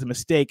listing is a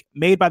mistake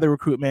made by the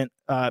recruitment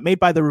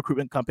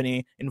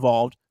company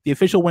involved. The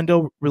official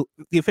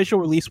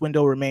release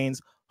window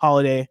remains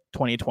holiday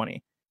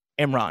 2020.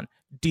 Imran,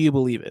 do you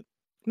believe it?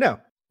 No,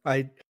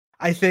 I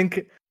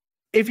think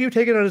if you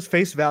take it at its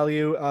face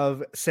value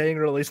of saying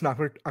release in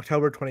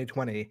October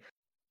 2020,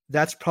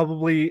 that's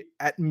probably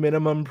at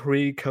minimum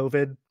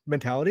pre-COVID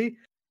mentality.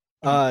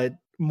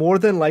 More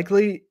than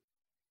likely,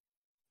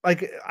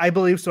 like, I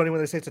believe Sony when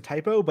they say it's a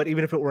typo, but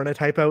even if it weren't a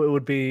typo, it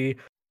would be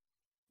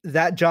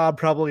that job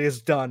probably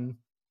is done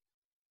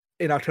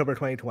in October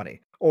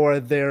 2020, or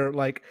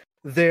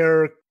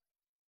their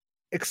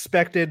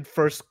expected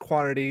first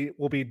quantity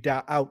will be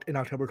out in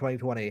October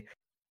 2020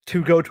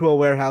 to go to a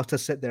warehouse to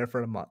sit there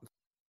for a month,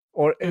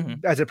 or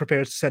as it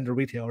prepares to send to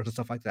retailers and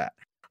stuff like that.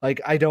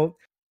 Like, I don't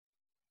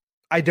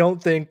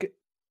think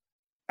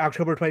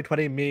October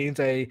 2020 means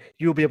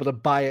you'll be able to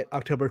buy it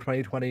October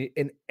 2020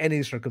 in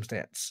any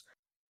circumstance.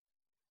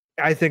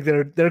 I think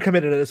they're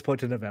committed at this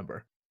point to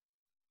November.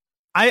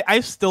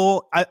 I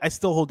still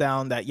hold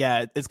down that,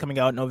 yeah, it's coming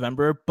out in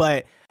November,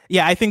 but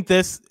yeah, I think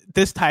this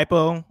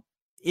typo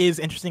is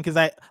interesting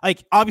because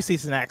obviously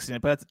it's an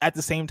accident, but at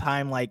the same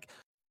time, like,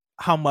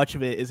 how much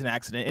of it is an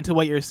accident? And to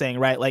what you're saying,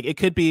 right? Like, it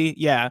could be,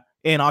 yeah,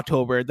 in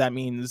October, that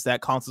means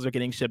that consoles are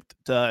getting shipped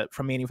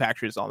from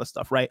manufacturers, all this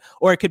stuff, right?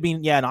 Or it could be,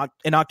 yeah,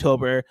 in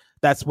October,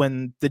 that's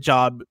when the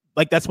job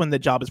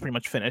is pretty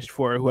much finished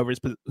for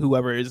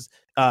whoever is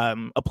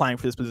applying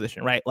for this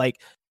position, right? Like,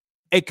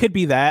 it could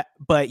be that,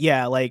 but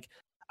yeah, like,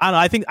 I don't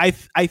know.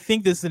 I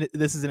think this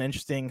is an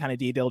interesting kind of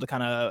detail to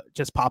kind of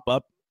just pop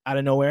up out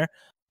of nowhere.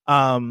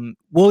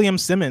 William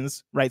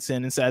Simmons writes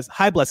in and says,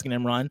 hi, Blessing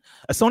and Imran.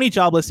 A Sony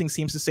job listing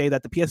seems to say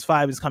that the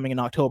PS5 is coming in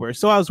October.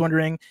 So I was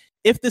wondering,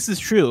 if this is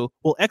true,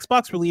 will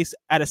Xbox release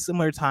at a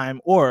similar time,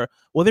 or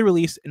will they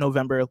release in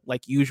November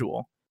like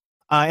usual?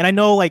 And I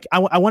know, like, I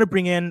want to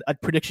bring in a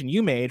prediction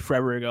you made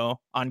forever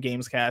ago on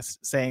Gamescast,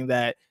 saying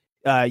that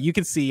you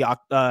can see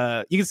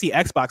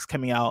Xbox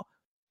coming out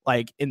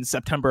like in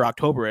September,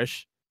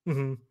 October-ish.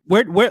 Mm-hmm.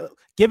 Where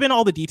given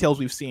all the details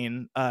we've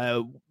seen,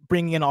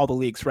 bringing in all the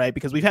leaks, right?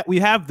 Because we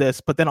have this,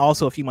 but then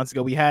also a few months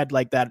ago we had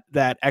like that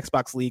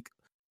Xbox leak,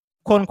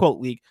 quote unquote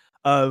leak,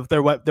 of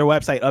their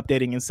website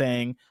updating and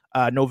saying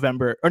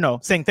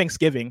saying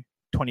Thanksgiving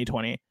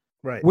 2020.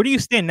 Right. Where do you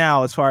stand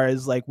now as far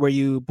as like where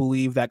you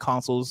believe that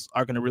consoles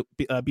are going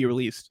to be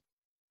released?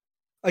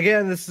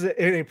 Again, this is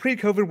in a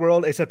pre-COVID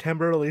world. A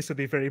September release would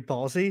be very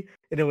ballsy,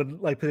 and it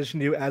would like position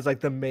you as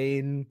like the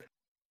main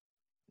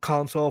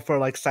console for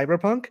like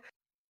Cyberpunk.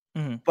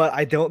 But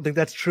I don't think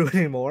that's true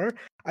anymore.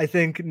 I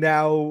think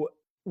now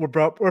we're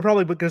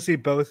probably going to see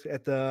both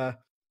at the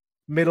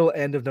middle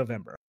end of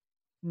November,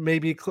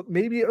 maybe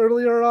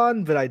earlier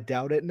on, but I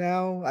doubt it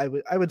now.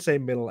 I would say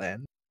middle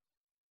end,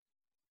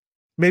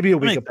 maybe a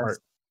week apart.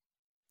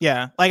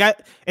 Yeah,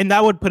 and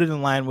that would put it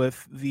in line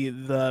with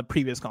the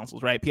previous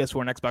consoles, right?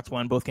 PS4 and Xbox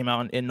One both came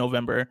out in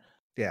November.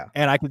 Yeah,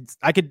 and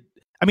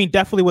I mean,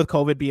 definitely with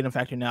COVID being a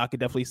factor now, I could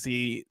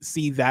definitely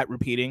see that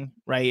repeating,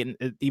 right?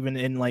 And even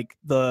in like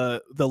the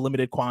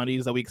limited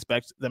quantities that we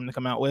expect them to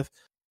come out with.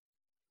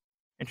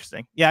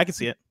 Interesting. Yeah, I can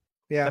see it.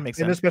 Yeah, that makes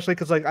sense. And especially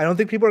because like I don't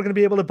think people are going to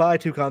be able to buy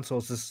two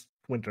consoles this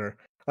winter.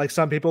 Like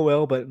some people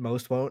will, but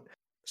most won't.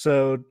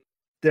 So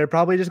they're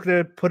probably just going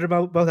to put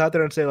them both out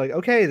there and say like,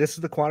 okay, this is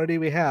the quantity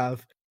we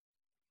have.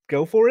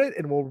 Go for it,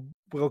 and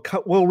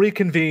we'll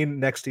reconvene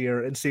next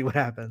year and see what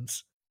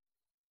happens.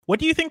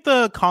 What do you think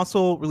the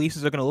console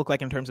releases are going to look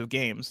like in terms of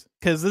games?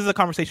 Because this is a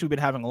conversation we've been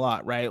having a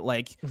lot, right?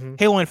 Like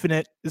Halo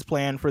Infinite is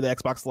planned for the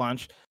Xbox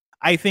launch.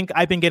 I think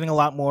I've been getting a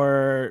lot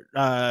more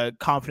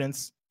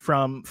confidence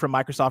from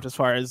Microsoft as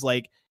far as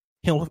like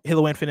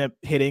Halo Infinite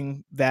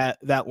hitting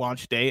that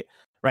launch date,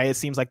 right? It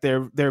seems like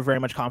they're very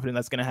much confident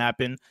that's going to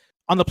happen.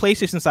 On the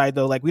PlayStation side,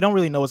 though, like we don't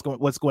really know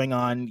what's going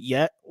on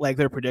yet. Like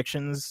their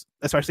predictions,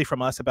 especially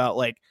from us, about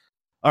like,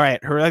 all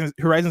right,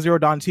 Horizon Zero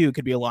Dawn 2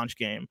 could be a launch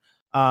game.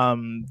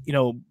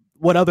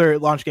 What other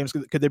launch games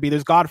could there be?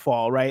 There's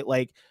Godfall, right?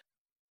 Like,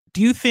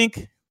 do you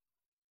think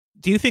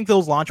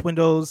those launch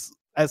windows,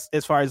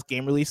 as far as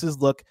game releases,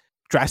 look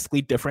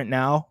drastically different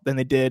now than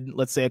they did,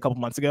 let's say, a couple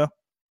months ago?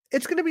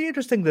 It's going to be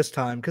interesting this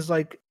time because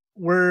like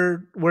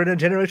we're in a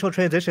generational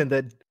transition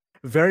that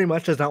very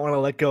much does not want to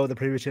let go of the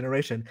previous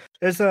generation.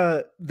 This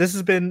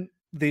has been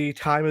the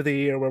time of the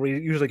year where we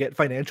usually get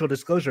financial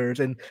disclosures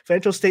and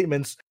financial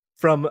statements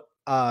from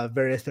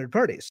various third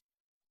parties.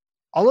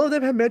 All of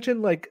them have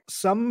mentioned like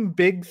some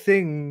big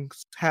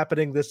things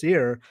happening this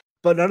year,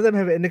 but none of them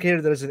have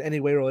indicated that it's in any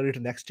way related to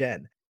next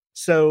gen.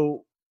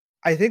 So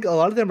I think a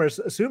lot of them are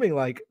assuming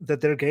like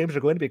that their games are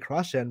going to be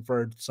cross-gen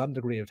for some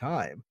degree of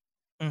time.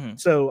 Mm-hmm.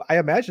 So I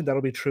imagine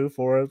that'll be true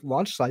for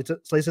launch slates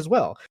as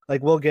well.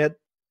 Like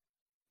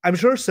I'm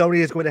sure Sony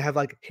is going to have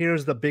like,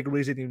 here's the big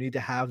reason you need to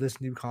have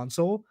this new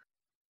console.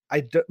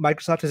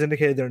 Microsoft has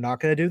indicated they're not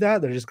going to do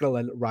that. They're just going to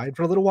let it ride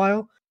for a little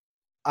while.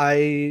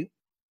 I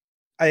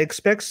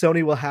expect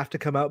Sony will have to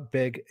come out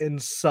big in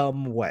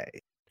some way.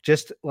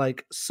 Just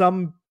like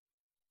some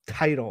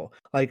title,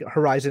 like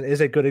Horizon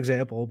is a good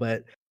example,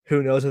 but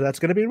who knows if that's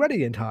going to be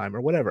ready in time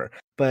or whatever.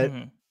 But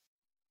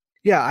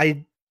yeah,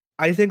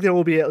 I think there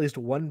will be at least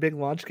one big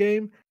launch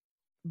game,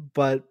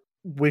 but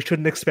we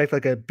shouldn't expect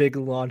like a big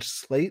launch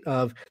slate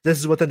of this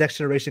is what the next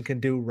generation can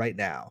do right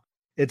now.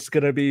 It's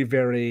going to be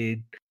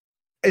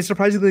a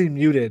surprisingly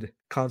muted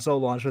console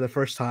launch for the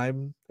first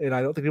time, and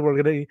I don't think people are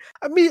going to be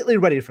immediately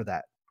ready for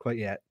that quite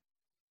yet.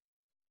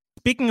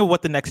 Speaking of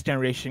what the next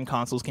generation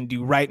consoles can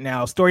do right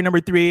now, story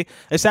number 3,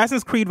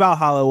 Assassin's Creed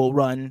Valhalla will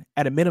run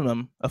at a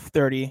minimum of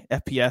 30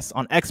 FPS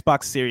on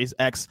Xbox Series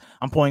X.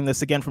 I'm pulling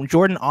this again from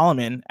Jordan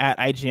Alleman at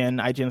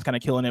IGN. IGN's kind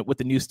of killing it with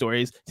the news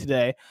stories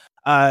today.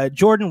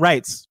 Jordan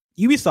writes,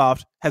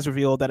 Ubisoft has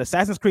revealed that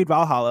Assassin's Creed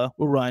Valhalla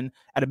will run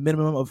at a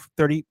minimum of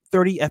 30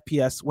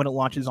 FPS when it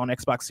launches on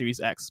Xbox Series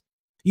X.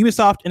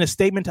 Ubisoft, in a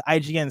statement to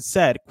IGN,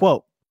 said,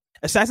 quote,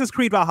 Assassin's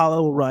Creed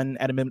Valhalla will run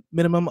at a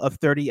minimum of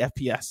 30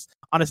 FPS.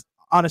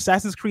 On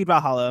Assassin's Creed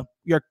Valhalla,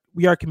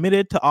 we are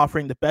committed to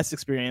offering the best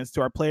experience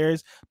to our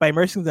players by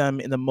immersing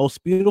them in the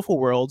most beautiful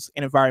worlds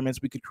and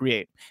environments we could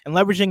create, and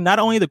leveraging not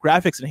only the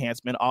graphics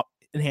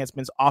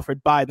enhancements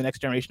offered by the next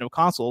generation of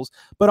consoles,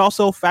 but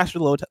also faster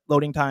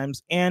loading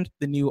times and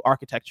the new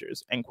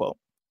architectures, end quote.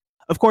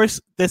 Of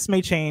course, this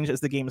may change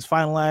as the game is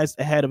finalized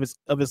ahead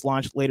of its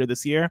launch later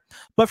this year,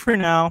 but for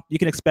now, you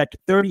can expect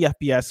 30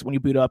 FPS when you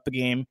boot up the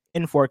game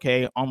in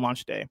 4K on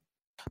launch day.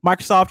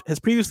 Microsoft has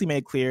previously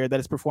made clear that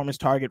its performance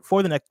target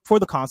for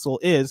the console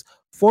is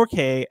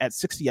 4K at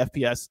 60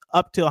 FPS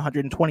up to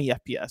 120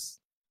 FPS.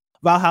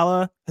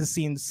 Valhalla has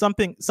seen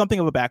something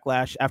of a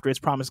backlash after its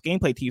promised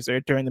gameplay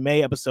teaser during the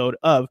May episode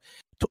of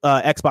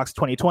Xbox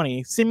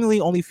 2020 seemingly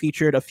only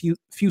featured a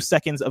few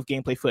seconds of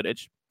gameplay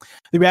footage.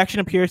 The reaction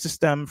appears to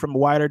stem from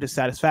wider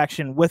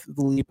dissatisfaction with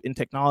the leap in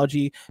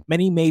technology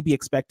many may be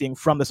expecting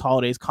from this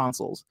holiday's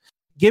consoles,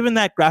 given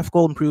that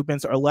graphical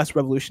improvements are less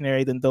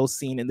revolutionary than those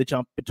seen in the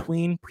jump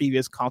between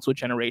previous console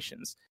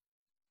generations.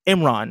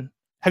 Imran,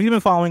 have you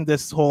been following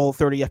this whole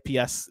 30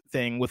 FPS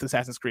thing with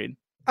Assassin's Creed?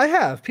 I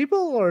have.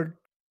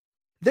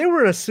 They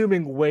were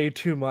assuming way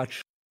too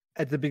much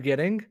at the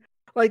beginning.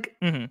 Like,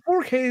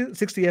 4K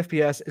 60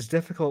 FPS is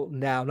difficult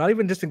now, not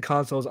even just in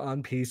consoles,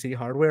 on PC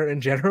hardware in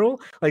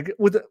general. Like,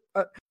 with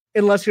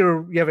unless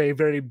you have a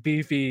very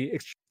beefy,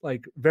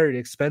 like, very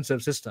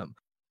expensive system.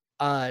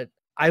 I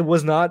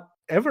was not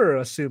ever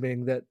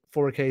assuming that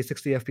 4K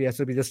 60 FPS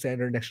would be the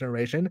standard next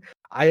generation.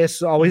 I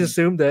always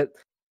assumed that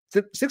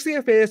 60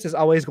 FPS is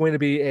always going to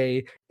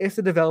be if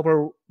the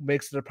developer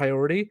makes it a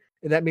priority,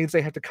 and that means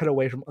they have to cut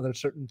away from other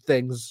certain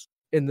things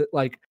in the,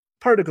 like,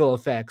 particle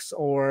effects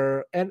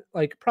and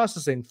like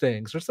processing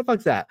things or stuff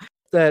like that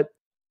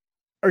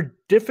are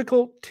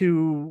difficult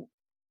to.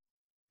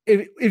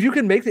 If you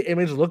can make the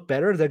image look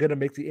better, they're going to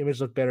make the image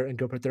look better and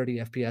go for 30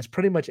 FPS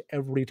pretty much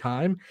every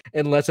time,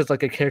 unless it's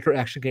like a character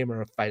action game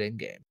or a fighting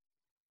game.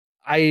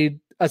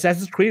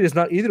 Assassin's Creed is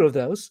not either of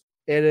those.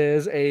 It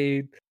is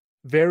a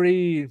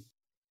very,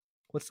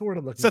 what's the word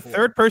I'm looking for? It's a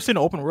third-person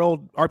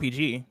open-world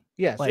RPG.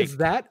 Yes, it's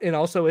that, and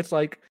also it's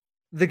like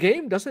the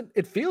game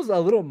it feels a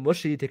little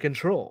mushy to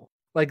control.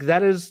 Like,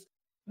 that is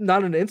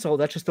not an insult.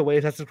 That's just the way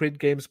Assassin's Creed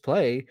games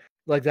play.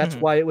 Like, that's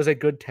why it was a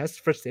good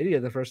test for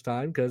Stadia the first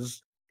time,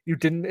 because you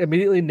didn't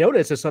immediately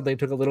notice if something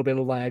took a little bit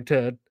of lag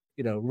to,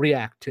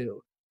 react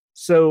to.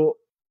 So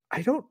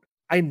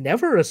I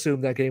never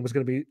assumed that game was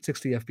going to be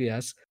 60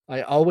 FPS.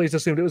 I always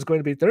assumed it was going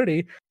to be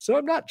 30. So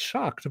I'm not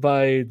shocked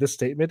by this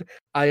statement.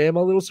 I am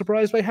a little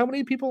surprised by how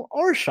many people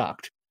are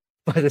shocked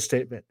by this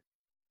statement.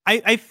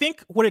 I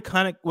think what it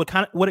kind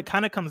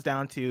of comes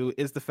down to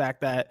is the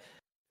fact that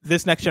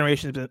this next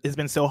generation has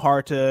been so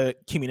hard to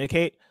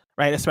communicate,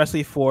 right?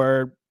 Especially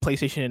for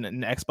PlayStation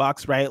and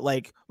Xbox, right?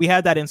 Like, we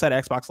had that Inside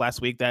Xbox last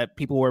week that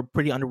people were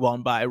pretty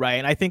underwhelmed by, right?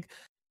 And I think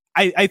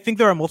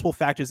there are multiple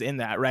factors in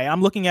that, right?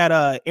 I'm looking at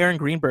Aaron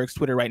Greenberg's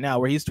Twitter right now,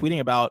 where he's tweeting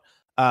about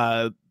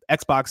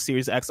Xbox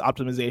Series X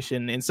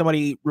optimization, and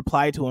somebody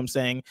replied to him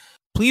saying,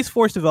 please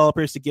force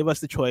developers to give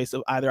us the choice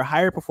of either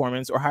higher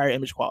performance or higher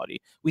image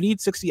quality. We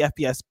need 60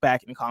 FPS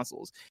back in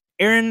consoles.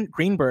 Aaron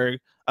Greenberg,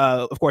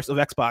 of course, of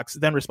Xbox,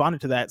 then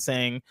responded to that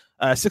saying,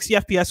 60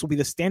 FPS will be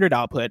the standard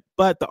output,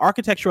 but the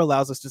architecture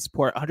allows us to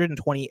support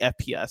 120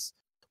 FPS,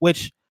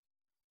 which,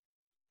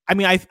 I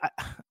mean,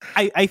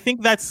 I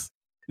think that's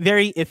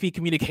very iffy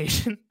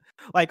communication.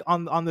 Like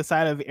on the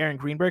side of Aaron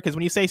Greenberg, because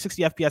when you say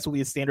 60 FPS will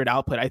be a standard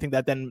output, I think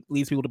that then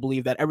leads people to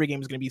believe that every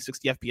game is going to be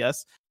 60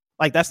 FPS.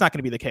 Like that's not going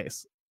to be the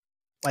case.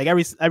 Like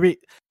every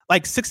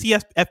like 60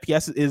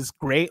 FPS is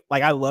great.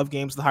 Like I love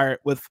games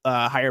with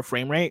higher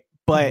frame rate,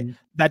 but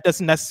that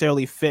doesn't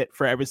necessarily fit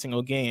for every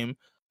single game.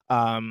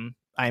 I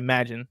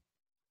imagine.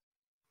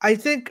 I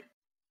think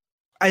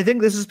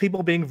this is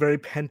people being very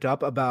pent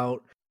up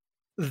about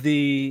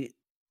the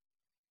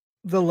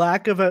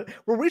lack of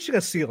we're reaching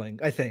a ceiling,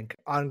 I think,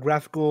 on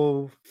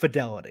graphical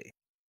fidelity.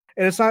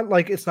 And it's not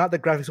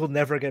that graphics will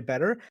never get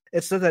better.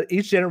 It's that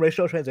each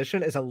generational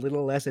transition is a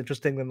little less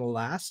interesting than the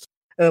last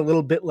and a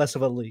little bit less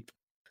of a leap.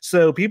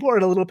 So people are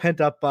a little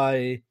pent up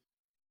by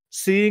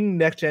seeing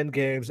next-gen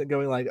games and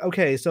going like,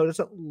 okay, so it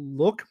doesn't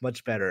look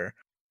much better.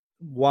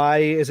 Why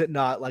is it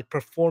not like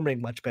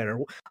performing much better?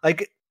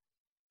 Like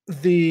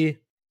the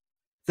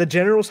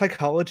general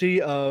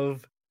psychology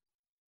of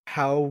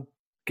how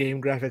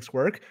game graphics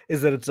work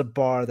is that it's a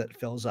bar that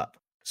fills up.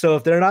 So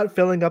if they're not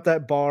filling up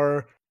that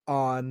bar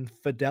on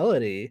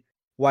fidelity,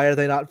 why are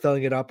they not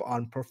filling it up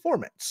on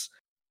performance?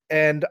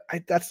 And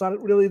that's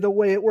not really the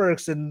way it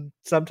works. And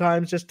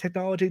sometimes just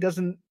technology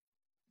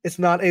it's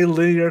not a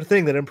linear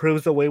thing that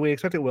improves the way we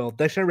expect it will.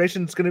 Next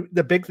generation is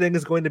the big thing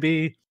is going to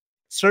be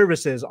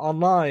services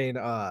online.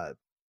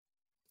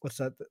 What's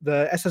that?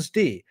 The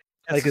SSD.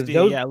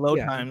 SSD, load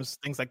times,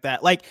 things like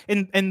that. Like,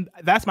 and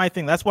that's my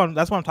thing. That's what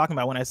I'm talking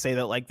about when I say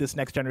that like this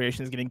next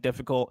generation is getting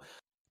difficult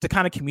to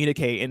kind of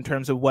communicate in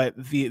terms of what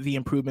the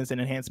improvements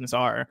and enhancements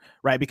are,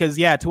 right? Because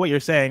to what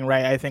you're saying,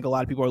 right? I think a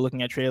lot of people are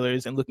looking at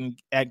trailers and looking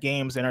at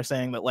games and are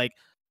saying that like,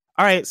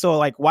 all right, so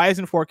like, why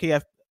isn't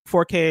 4K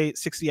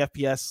 60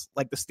 FPS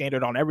like the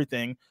standard on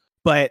everything?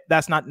 But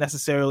that's not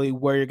necessarily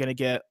where you're going to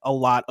get a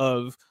lot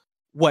of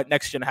what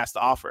next gen has to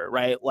offer,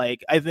 right?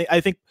 Like,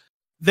 I think.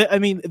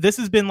 This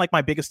has been like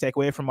my biggest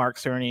takeaway from Mark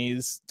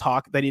Cerny's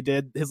talk that he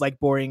did, his like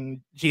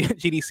boring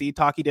GDC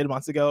talk he did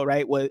months ago,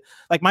 right? Was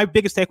like my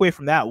biggest takeaway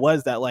from that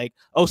was that like,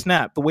 oh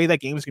snap, the way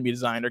that games can be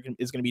designed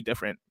is going to be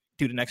different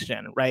due to next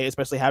gen, right?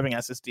 Especially having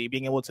SSD,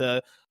 being able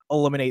to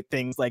eliminate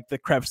things like the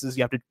crevices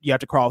you have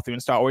to crawl through in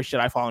Star Wars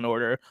Jedi Fallen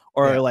Order,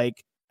 or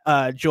like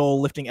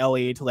Joel lifting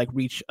Ellie to like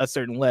reach a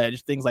certain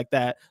ledge, things like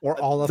that, or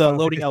all of the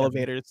loading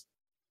elevators,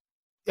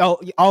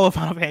 all of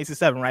Final Fantasy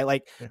VII, right?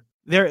 Like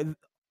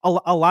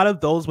a lot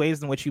of those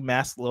ways in which you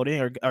mask loading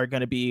are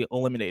going to be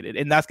eliminated,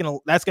 and that's going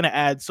to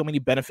add so many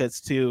benefits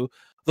to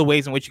the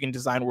ways in which you can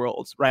design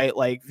worlds, right?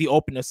 Like the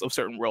openness of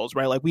certain worlds,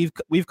 right? Like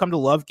we've come to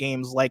love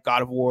games like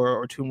God of War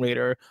or Tomb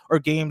Raider, or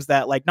games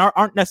that like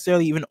aren't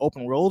necessarily even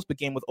open worlds, but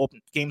games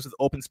with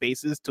open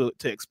spaces to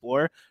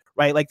explore,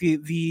 right? Like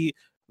the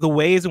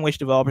ways in which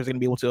developers are going to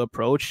be able to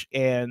approach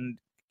and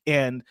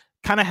kind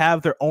of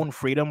have their own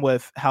freedom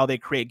with how they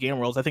create game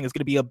worlds, I think is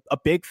going to be a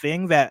big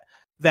thing that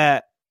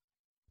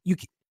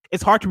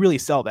it's hard to really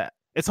sell that.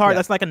 It's hard.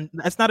 Yeah.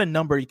 That's not a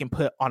number you can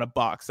put on a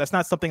box. That's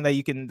not something that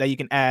you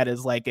can add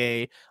as like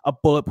a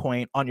bullet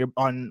point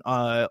on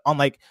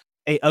like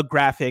a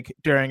graphic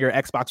during your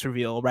Xbox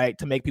reveal, right?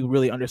 To make people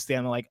really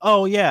understand like,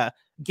 oh yeah,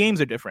 games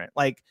are different.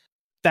 Like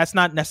that's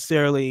not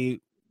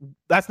necessarily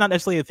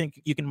a thing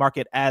you can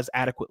market as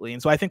adequately.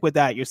 And so I think with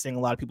that, you're seeing a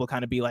lot of people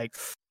kind of be like,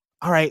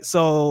 all right,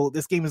 so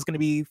this game is going to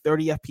be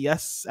 30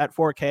 FPS at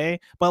 4K,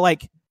 but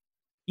like,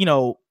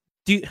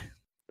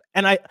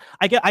 and I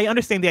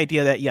understand the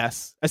idea that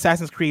yes,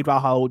 Assassin's Creed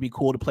Valhalla would be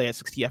cool to play at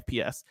 60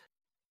 FPS.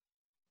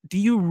 Do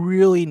you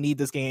really need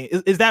this game?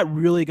 Is that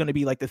really going to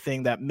be like the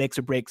thing that makes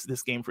or breaks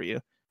this game for you?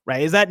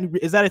 Right? Is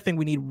that a thing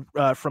we need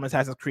from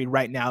Assassin's Creed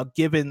right now,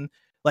 given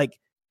like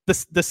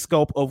the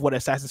scope of what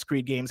Assassin's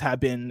Creed games have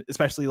been,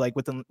 especially like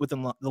within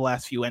the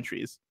last few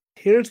entries?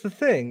 Here's the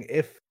thing: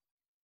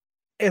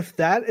 if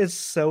that is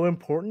so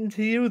important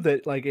to you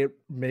that like it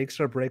makes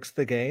or breaks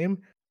the game,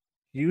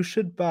 you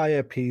should buy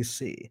a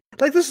PC.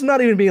 Like, this is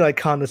not even being like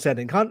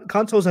condescending.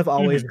 Consoles have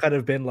always kind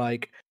of been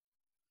like,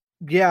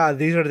 yeah,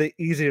 these are the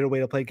easier way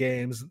to play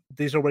games.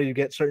 These are where you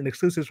get certain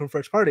exclusives from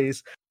first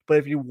parties. But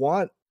if you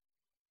want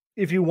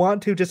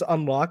to just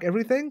unlock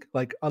everything,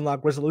 like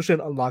unlock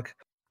resolution, unlock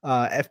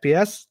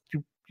FPS,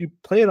 you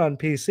play it on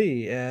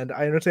PC. And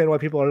I understand why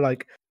people are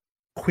like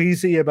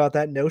queasy about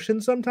that notion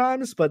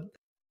sometimes, but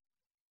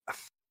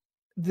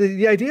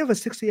the idea of a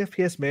 60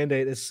 FPS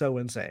mandate is so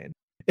insane.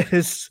 How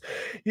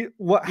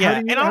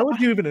would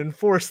you even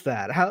enforce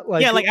that? I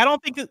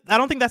don't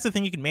think that's the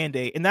thing you can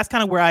mandate, and that's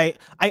kind of where I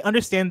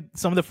understand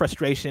some of the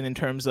frustration in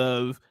terms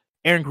of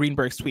Aaron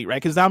Greenberg's tweet,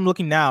 right? Because I'm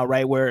looking now,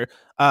 right, where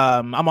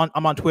I'm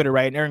on Twitter,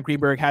 right? And Aaron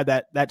Greenberg had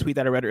that tweet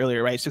that I read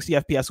earlier, right? 60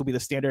 FPS will be the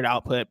standard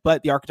output,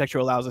 but the architecture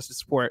allows us to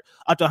support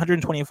up to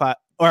 125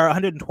 or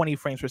 120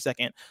 frames per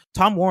second.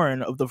 Tom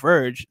Warren of The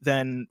Verge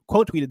then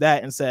quote tweeted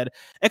that and said,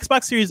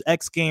 Xbox Series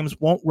X games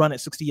won't run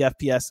at 60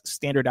 FPS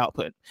standard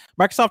output.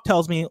 Microsoft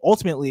tells me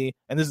ultimately,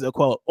 and this is a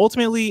quote,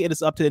 ultimately it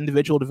is up to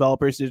individual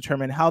developers to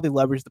determine how they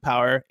leverage the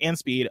power and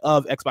speed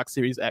of Xbox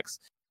Series X.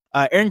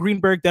 Aaron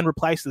Greenberg then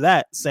replies to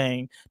that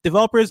saying,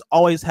 developers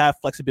always have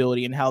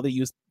flexibility in how they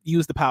use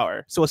the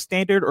power. So a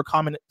standard or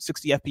common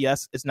 60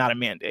 FPS is not a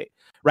mandate,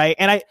 right?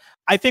 And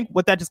I think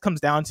what that just comes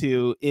down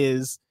to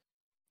is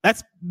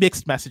that's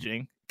mixed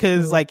messaging,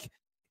 because like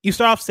you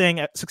start off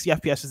saying 60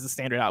 FPS is the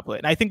standard output.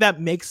 And I think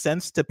that makes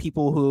sense to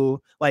people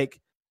who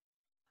like,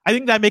 I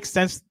think that makes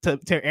sense to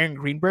Aaron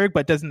Greenberg,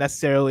 but doesn't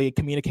necessarily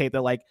communicate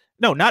that like,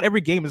 no, not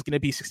every game is going to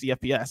be 60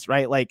 FPS,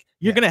 right? Like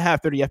you're going to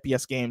have 30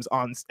 FPS games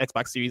on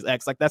Xbox Series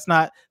X. Like that's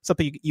not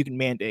something you can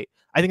mandate.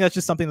 I think that's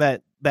just something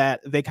that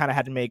they kind of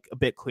had to make a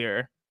bit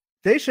clearer.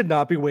 They should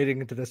not be wading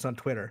into this on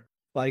Twitter.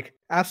 Like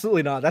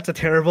absolutely not. That's a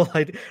terrible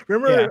idea.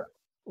 Remember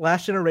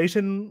last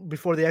generation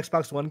before the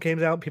Xbox One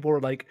came out, people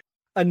were like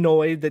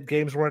annoyed that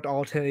games weren't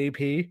all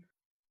 1080p.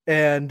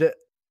 And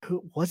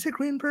who was it,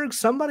 Greenberg?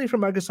 Somebody from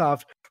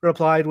Microsoft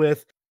replied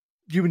with,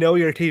 your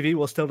TV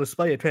will still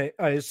display a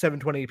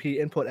 720p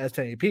input as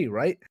 1080p,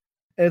 right?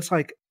 And it's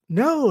like,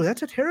 no,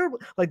 that's a terrible,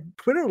 like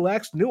Twitter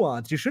lacks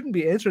nuance. You shouldn't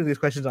be answering these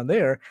questions on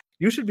there.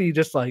 You should be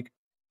just like,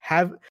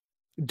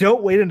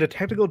 don't wade into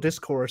technical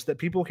discourse that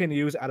people can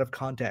use out of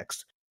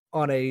context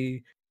on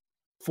a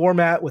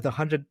format with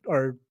 100,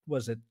 or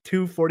was it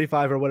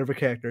 245 or whatever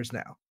characters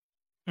now.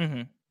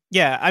 Mm-hmm.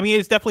 Yeah, I mean,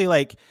 it's definitely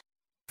like,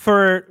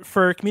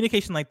 For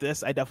communication like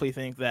this, I definitely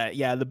think that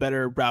the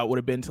better route would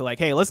have been to like,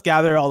 hey, let's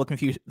gather all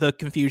the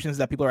confusions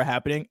that people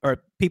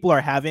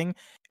are having,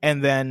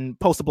 and then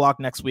post a blog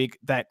next week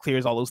that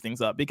clears all those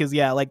things up. Because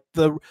like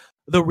the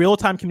real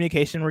time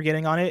communication we're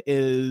getting on it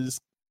is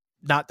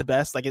not the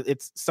best. Like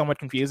it's somewhat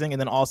confusing, and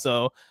then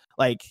also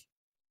like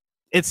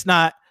it's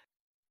not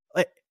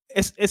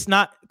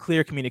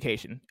clear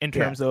communication in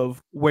terms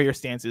of where your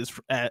stance is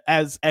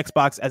as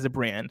Xbox as a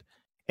brand,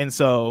 and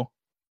so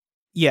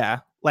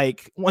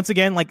like once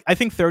again, like I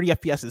think 30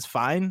 FPS is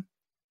fine.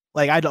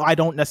 Like I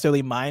don't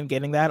necessarily mind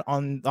getting that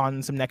on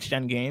some next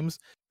gen games,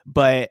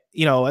 but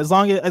as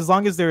long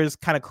as there is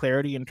kind of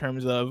clarity in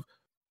terms of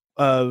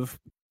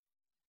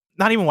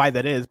not even why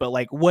that is, but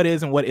like what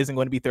is and what isn't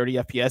going to be 30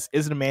 FPS,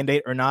 is it a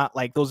mandate or not?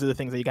 Like those are the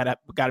things that you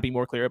gotta be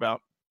more clear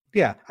about.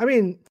 Yeah, I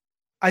mean,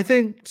 I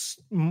think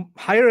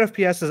higher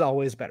FPS is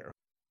always better,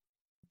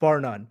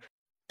 bar none.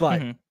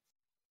 But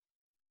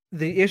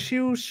the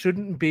issue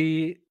shouldn't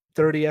be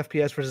 30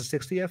 FPS versus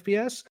 60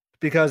 FPS,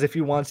 because if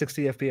you want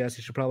 60 FPS,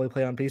 you should probably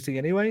play on PC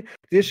anyway.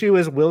 The issue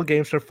is, will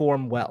games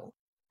perform well?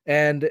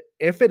 And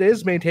if it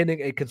is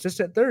maintaining a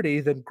consistent 30,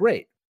 then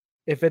great.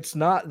 If it's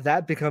not,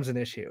 that becomes an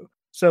issue.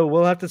 So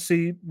we'll have to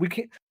see. We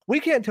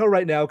can't tell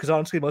right now, because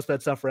honestly, most of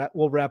that stuff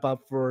will wrap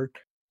up for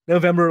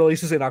November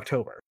releases in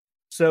October.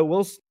 So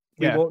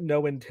we won't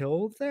know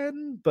until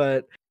then.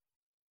 But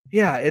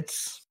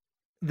this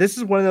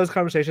is one of those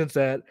conversations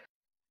that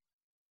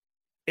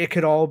it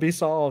could all be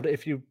solved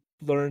if you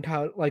learned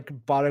how, like,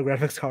 bought a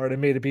graphics card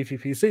and made a beefy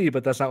PC,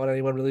 but that's not what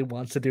anyone really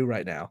wants to do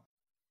right now.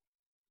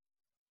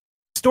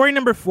 Story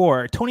number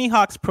 4, Tony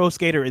Hawk's Pro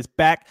Skater is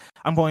back.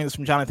 I'm pulling this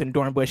from Jonathan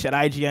Dornbush at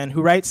IGN,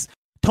 who writes,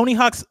 Tony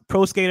Hawk's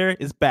Pro Skater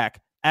is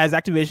back, as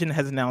Activision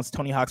has announced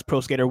Tony Hawk's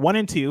Pro Skater 1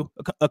 and 2,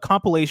 a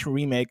compilation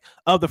remake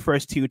of the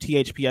first 2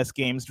 THPS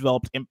games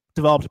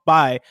developed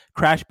by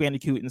Crash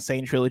Bandicoot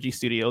Insane Trilogy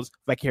Studios'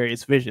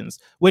 Vicarious Visions,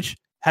 which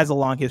has a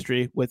long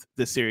history with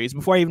this series.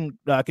 Before I even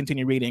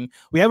continue reading,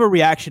 we have a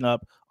reaction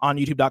up on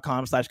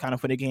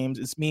youtube.com/kindoffunnygames.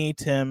 It's me,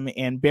 Tim,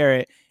 and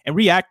Barrett, and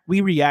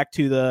we react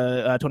to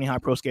the Tony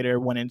Hawk Pro Skater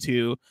 1 and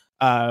 2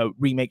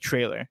 remake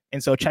trailer.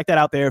 And so check that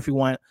out there if you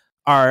want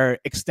our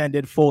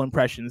extended full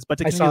impressions. But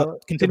to continue,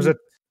 it was a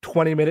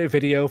 20-minute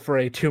video for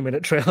a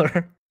 2-minute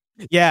trailer.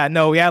 Yeah,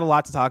 no, we had a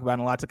lot to talk about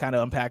and a lot to kind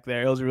of unpack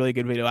there. It was a really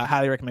good video. I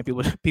highly recommend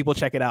people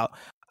check it out.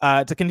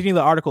 To continue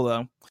the article,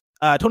 though,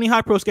 Tony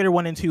Hawk Pro Skater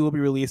 1 and 2 will be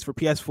released for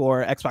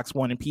PS4, Xbox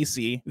One, and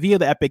PC via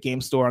the Epic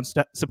Games Store on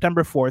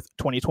September 4th,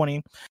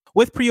 2020,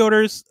 with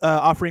pre-orders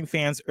offering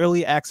fans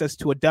early access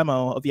to a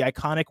demo of the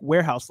iconic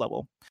warehouse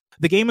level.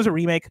 The game is a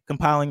remake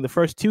compiling the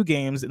first 2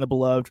 games in the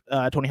beloved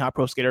Tony Hawk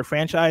Pro Skater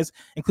franchise,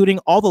 including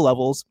all the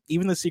levels,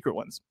 even the secret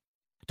ones.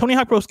 Tony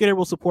Hawk Pro Skater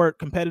will support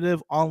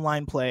competitive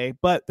online play,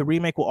 but the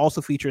remake will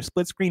also feature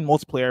split-screen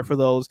multiplayer for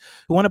those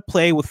who want to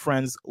play with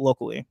friends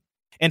locally.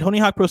 And Tony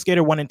Hawk Pro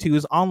Skater 1 and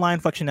 2's online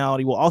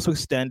functionality will also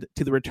extend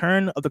to the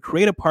return of the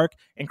Create Park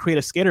and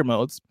Create Skater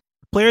modes.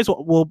 Players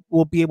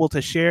will be able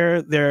to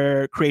share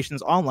their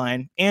creations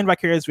online, and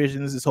Vicarious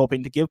Visions is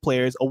hoping to give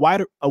players a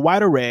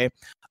wide array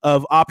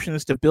of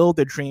options to build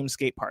their dream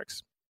skate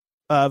parks.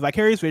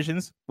 Vicarious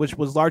Visions, which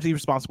was largely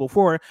responsible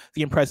for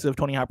the impressive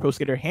Tony Hawk Pro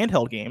Skater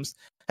handheld games,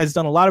 has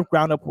done a lot of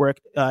ground up work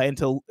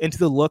into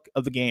the look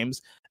of the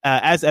games,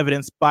 as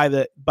evidenced by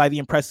the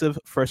impressive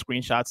first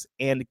screenshots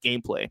and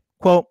gameplay.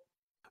 Quote,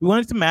 we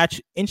wanted to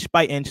match inch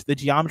by inch the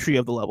geometry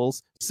of the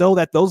levels so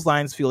that those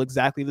lines feel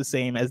exactly the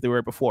same as they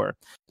were before.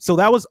 So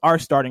that was our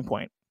starting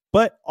point.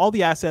 But all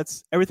the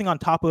assets, everything on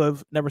top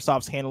of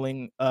Neversoft's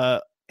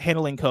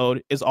handling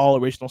code is all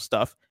original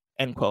stuff,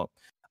 end quote.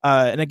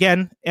 And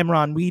again,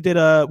 Imran, we did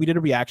a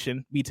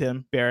reaction, me,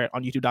 Tim, Barrett,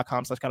 on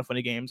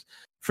youtube.com/kindoffunnygames.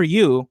 For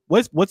you,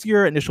 what's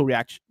your initial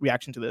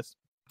reaction to this?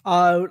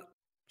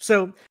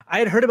 So I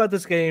had heard about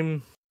this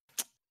game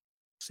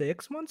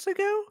 6 months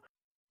ago,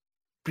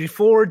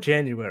 before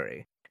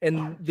January,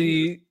 and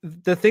the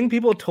thing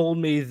people told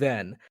me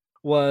then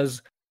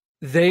was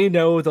they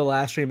know the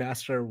last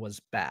remaster was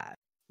bad.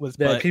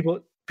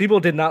 People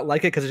did not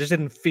like it because it just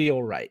didn't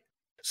feel right.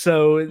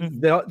 So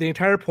the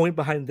entire point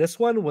behind this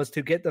one was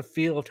to get the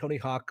feel of Tony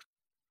Hawk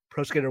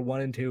Pro Skater 1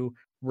 and 2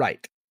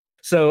 right.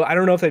 So I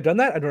don't know if they've done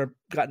that. I've never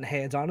gotten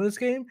hands-on in this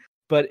game.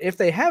 But if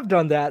they have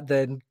done that,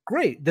 then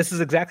great. This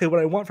is exactly what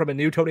I want from a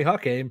new Tony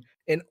Hawk game,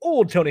 an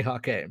old Tony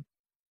Hawk game.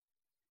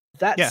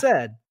 That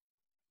said,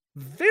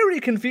 very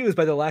confused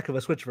by the lack of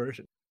a Switch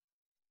version.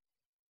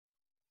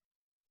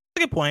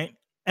 Good point.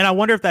 And I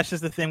wonder if that's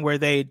just the thing where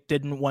they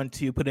didn't want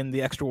to put in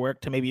the extra work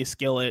to maybe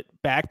scale it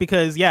back.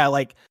 Because,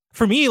 like,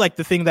 for me, like,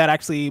 the thing that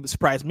actually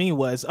surprised me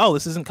was,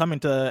 this isn't coming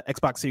to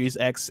Xbox Series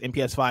X and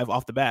PS5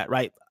 off the bat,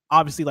 right?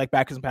 Obviously, like,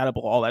 backwards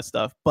compatible, all that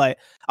stuff. But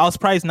I was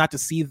surprised not to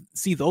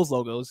see those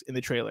logos in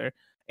the trailer.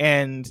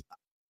 And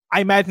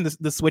I imagine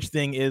the Switch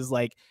thing is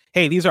like,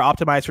 hey, these are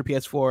optimized for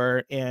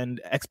PS4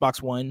 and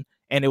Xbox One,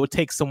 and it would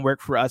take some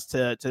work for us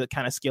to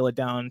kind of scale it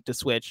down to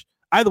Switch.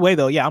 Either way,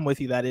 though, I'm with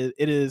you that it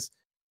is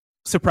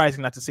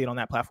surprising not to see it on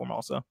that platform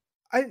also.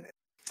 I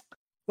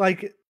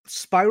like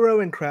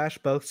Spyro and Crash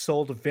both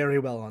sold very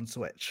well on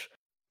Switch.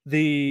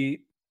 They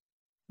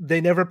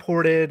never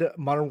ported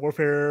Modern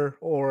Warfare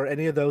or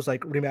any of those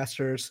like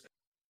remasters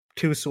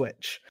to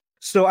Switch.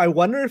 So I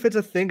wonder if it's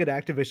a thing at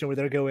Activision where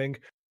they're going,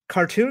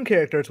 cartoon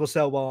characters will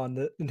sell well on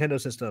the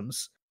Nintendo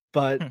systems,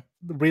 but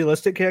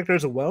realistic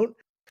characters won't.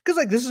 Because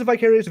like this is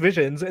Vicarious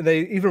Visions, and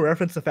they even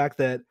reference the fact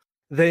that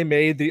they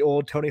made the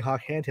old Tony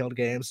Hawk handheld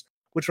games,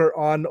 which were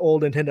on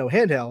old Nintendo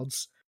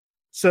handhelds.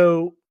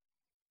 So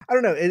I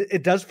don't know.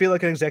 It does feel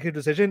like an executive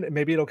decision.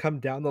 Maybe it'll come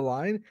down the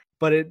line,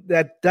 but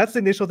that's the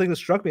initial thing that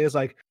struck me is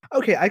like,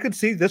 okay, I could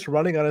see this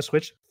running on a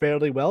Switch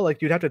fairly well.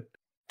 Like you'd have to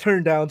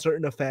turn down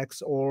certain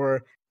effects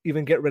or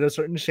even get rid of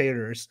certain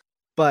shaders,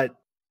 but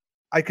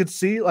I could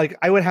see like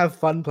I would have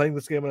fun playing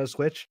this game on a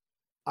Switch.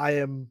 I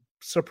am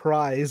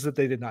surprised that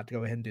they did not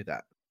go ahead and do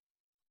that.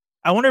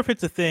 I wonder if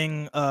it's a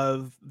thing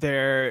of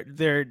their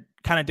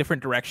kind of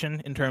different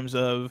direction in terms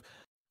of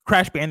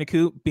Crash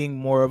Bandicoot being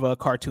more of a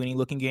cartoony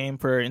looking game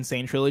for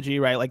Insane Trilogy,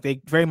 right? Like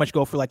they very much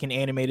go for like an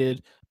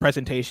animated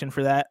presentation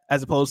for that,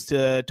 as opposed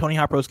to Tony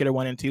Hawk Pro Skater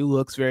 1 and 2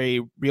 looks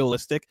very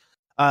realistic.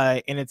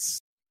 And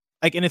it's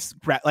like in its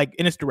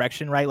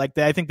direction, right? Like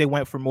I think they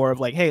went for more of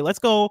like, hey, let's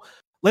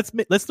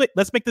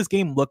make this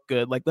game look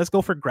good. Like let's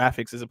go for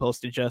graphics as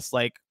opposed to just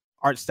like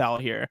art style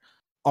here.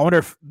 I wonder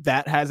if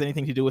that has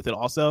anything to do with it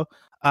also.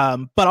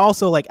 But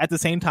also like at the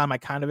same time, I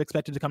kind of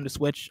expected to come to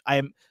Switch.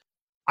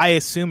 I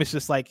assume it's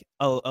just like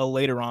a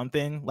later on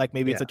thing. Like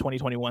maybe it's a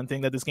 2021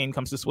 thing that this game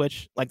comes to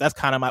Switch. Like that's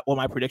kind of what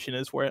my prediction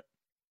is for it.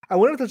 I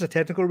wonder if there's a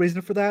technical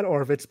reason for that,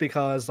 or if it's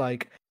because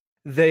like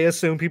they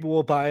assume people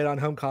will buy it on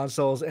home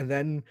consoles, and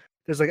then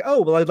there's like,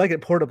 oh well, I'd like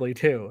it portably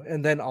too,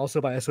 and then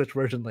also buy a Switch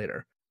version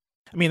later.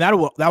 I mean that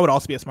would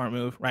also be a smart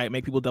move, right?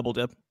 Make people double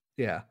dip.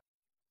 Yeah.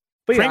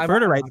 But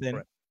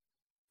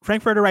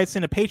Frankfurter writes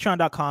in to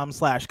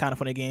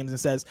patreon.com/kindoffunnygames and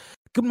says,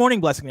 good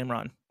morning, Blessing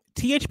Imran.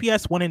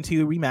 THPS 1 and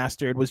 2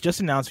 Remastered was just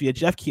announced via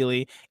Jeff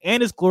Keighley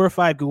and his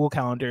glorified Google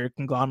Calendar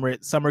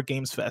conglomerate Summer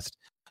Games Fest.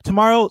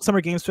 Tomorrow,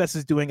 Summer Games Fest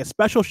is doing a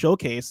special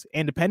showcase,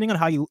 and depending on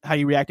how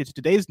you reacted to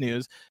today's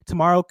news,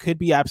 tomorrow could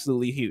be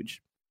absolutely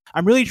huge.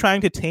 I'm really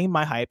trying to tame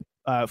my hype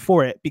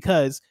for it,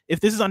 because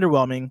if this is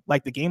underwhelming,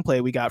 like the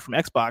gameplay we got from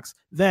Xbox,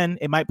 then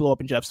it might blow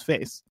up in Jeff's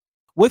face.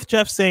 With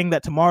Jeff saying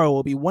that tomorrow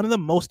will be one of the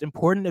most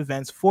important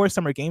events for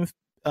Summer Games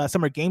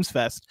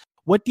Fest,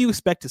 what do you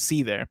expect to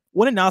see there?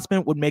 What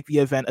announcement would make the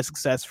event a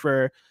success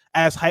for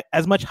as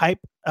much hype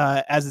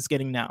as it's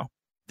getting now?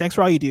 Thanks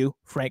for all you do,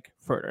 Frank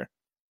Furter.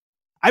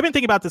 I've been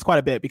thinking about this quite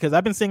a bit because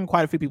I've been seeing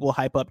quite a few people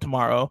hype up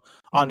tomorrow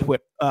on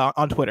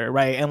Twitter,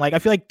 right? And like I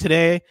feel like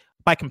today,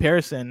 by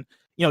comparison,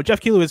 Jeff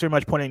Keighley is very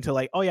much pointing to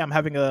like, oh yeah,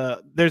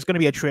 there's going to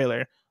be a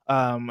trailer,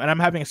 and I'm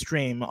having a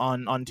stream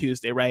on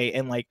Tuesday, right?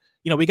 And like,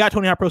 we got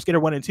Tony Hawk Pro Skater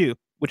 1 and 2,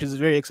 which is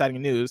very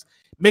exciting news.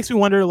 Makes me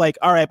wonder, like,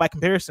 all right, by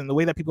comparison, the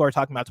way that people are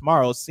talking about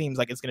tomorrow seems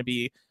like it's going to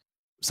be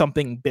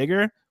something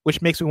bigger, which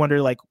makes me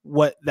wonder, like,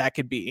 what that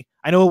could be.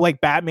 I know,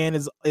 like, Batman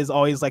is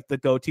always, like, the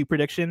go-to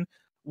prediction,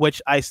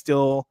 which I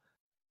don't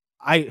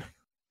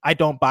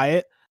buy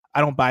it.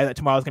 I don't buy that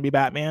tomorrow's going to be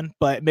Batman,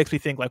 but it makes me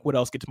think, like, what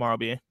else could tomorrow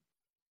be?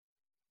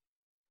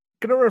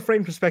 Gonna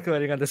refrain from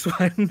speculating on this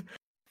one.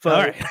 But,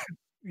 all right.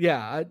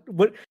 Yeah,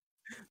 what...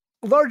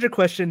 Larger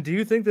question, do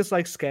you think this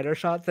like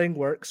scattershot thing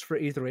works for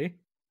E3?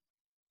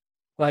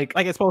 Like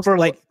it's supposed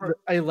to for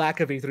a lack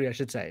of E3, I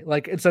should say.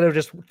 Like instead of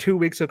just 2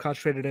 weeks of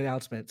concentrated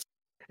announcements,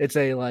 it's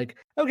a like,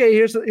 okay,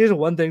 here's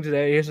one thing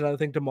today, here's another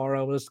thing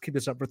tomorrow. Let's keep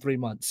this up for 3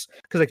 months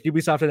because like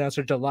Ubisoft announced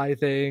their July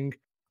thing,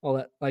 all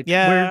that. Like,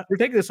 we're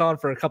taking this on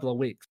for a couple of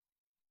weeks.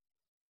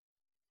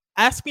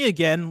 Ask me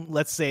again.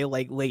 Let's say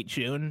like late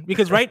June,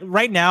 because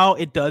right now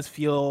it does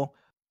feel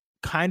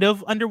kind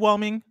of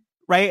underwhelming.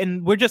 Right.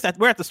 And we're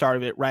at the start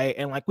of it. Right.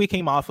 And like we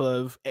came off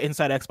of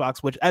Inside Xbox,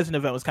 which as an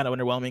event was kind of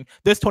underwhelming.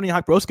 This Tony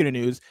Hawk Pro Skater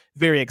news,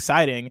 very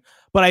exciting.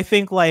 But I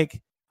think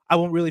like I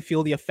won't really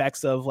feel the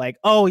effects of like,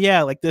 oh,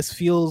 yeah, like this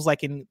feels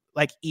like in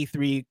like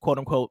E3, quote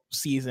unquote,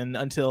 season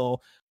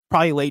until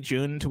probably late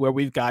June, to where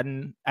we've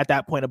gotten at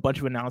that point a bunch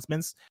of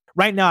announcements.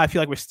 Right now, I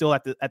feel like we're still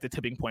at the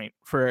tipping point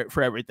for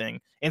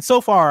everything. And so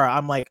far,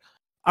 I'm like,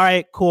 all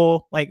right,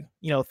 cool. Like,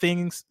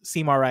 things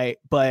seem all right.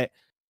 But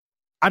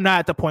I'm not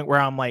at the point where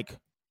I'm like,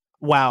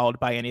 wowed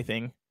by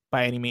anything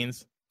by any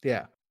means.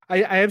 Yeah,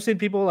 I have seen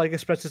people like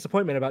express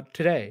disappointment about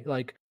today,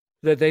 like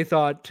that they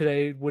thought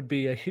today would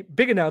be a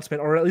big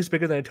announcement, or at least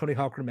bigger than a Tony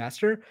Hawk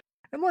Remaster.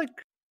 I'm like,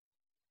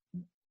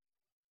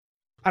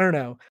 I don't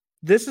know.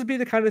 This would be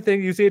the kind of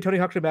thing you see a Tony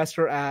Hawk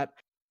Remaster at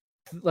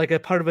like a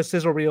part of a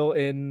sizzle reel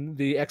in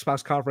the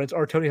Xbox conference,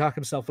 or Tony Hawk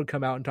himself would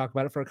come out and talk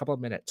about it for a couple of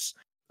minutes.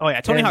 Oh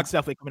yeah, Tony Hawk's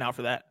definitely coming out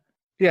for that.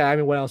 Yeah, I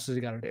mean, what else has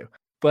he got to do?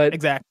 But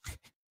exactly,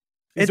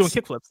 he's doing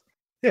kickflips.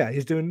 Yeah,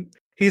 he's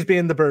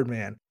being the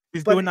Birdman.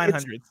 He's doing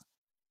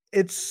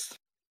 900s.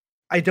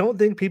 I don't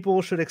think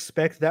people should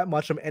expect that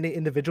much from any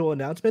individual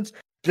announcements.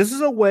 This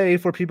is a way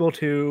for people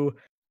to,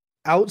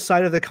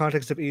 outside of the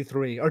context of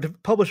E3, or to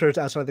publishers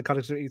outside of the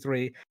context of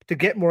E3, to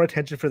get more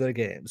attention for their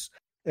games.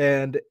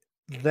 And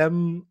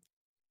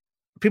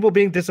people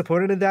being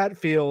disappointed in that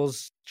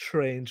feels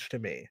strange to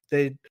me.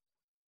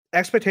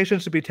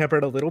 Expectations should be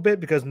tempered a little bit,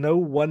 because no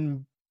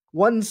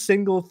one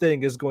single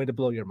thing is going to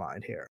blow your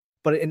mind here.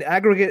 But in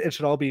aggregate, it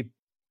should all be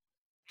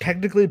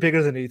technically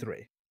bigger than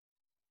E3.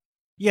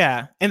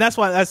 Yeah, and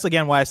that's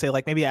again why I say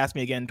like maybe ask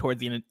me again towards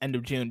the end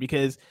of June,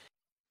 because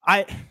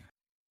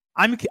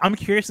I'm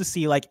curious to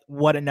see like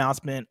what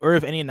announcement, or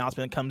if any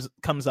announcement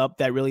comes up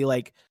that really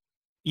like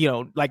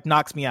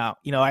knocks me out.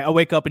 I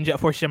wake up and Jet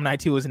Force Gemini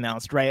 2 was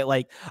announced, right?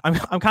 Like I'm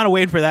kind of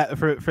waiting for that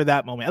for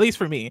that moment, at least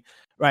for me,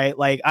 right?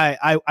 Like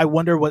I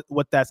wonder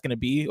what that's gonna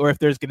be, or if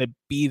there's gonna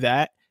be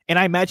that. And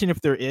I imagine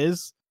if there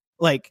is,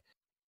 like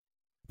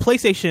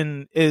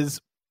PlayStation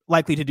is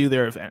likely to do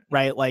their event,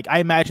 right? Like I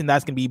imagine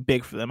that's going to be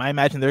big for them. I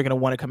imagine they're going to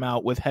want to come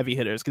out with heavy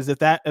hitters, because if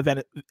that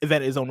event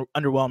is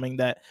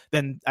underwhelming,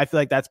 then I feel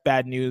like that's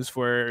bad news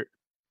for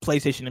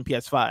PlayStation and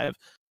PS5.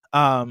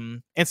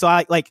 And so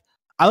I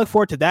look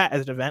forward to that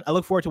as an event. I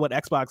look forward to what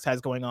Xbox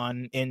has going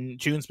on in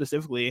June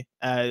specifically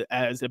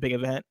as a big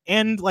event,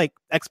 and like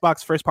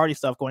Xbox first party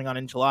stuff going on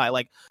in July.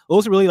 Like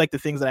those are really like the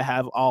things that I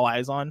have all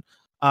eyes on.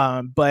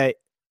 But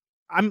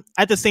I'm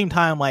at the same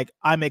time, like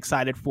I'm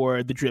excited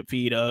for the drip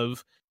feed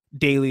of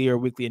daily or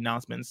weekly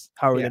announcements,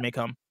 however they may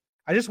come.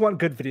 I just want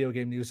good video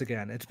game news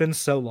again. It's been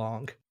so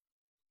long.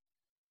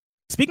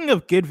 Speaking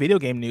of good video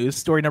game news,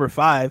 story number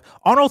 5,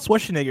 Arnold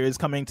Schwarzenegger is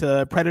coming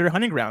to Predator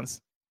Hunting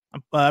Grounds.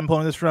 I'm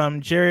pulling this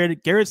from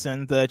Jared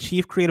Garrison, the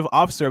chief creative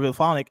officer of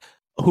IllFonic,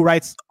 who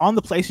writes on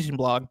the PlayStation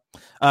blog.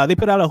 They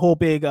put out a whole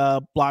big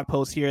blog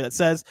post here that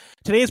says,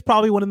 today is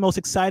probably one of the most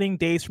exciting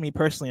days for me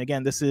personally.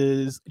 Again, this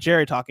is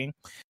Jared talking.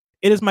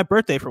 It is my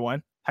birthday, for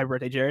one. Happy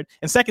birthday, Jared.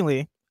 And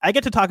secondly, I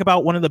get to talk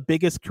about one of the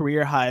biggest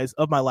career highs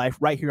of my life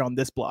right here on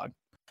this blog.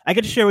 I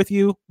get to share with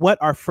you what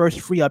our first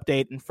free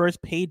update and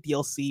first paid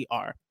DLC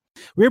are.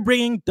 We're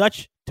bringing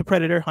Dutch to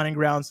Predator Hunting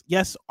Grounds.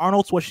 Yes,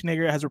 Arnold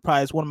Schwarzenegger has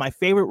reprised one of my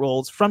favorite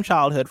roles from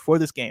childhood for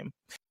this game.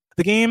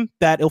 The game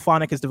that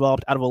IllFonic has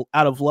developed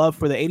out of love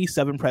for the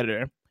 87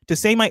 Predator. To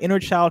say my inner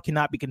child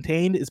cannot be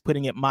contained is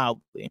putting it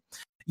mildly.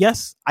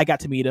 Yes, I got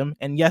to meet him,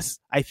 and yes,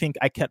 I think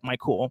I kept my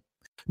cool.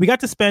 We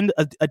got to spend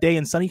a day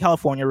in sunny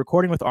California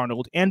recording with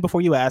Arnold, and before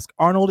you ask,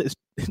 Arnold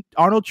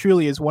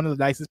truly is one of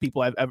the nicest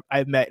people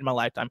I've met in my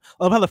lifetime.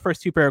 I love how the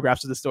first 2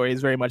 paragraphs of the story is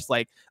very much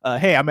like,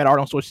 hey, I met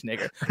Arnold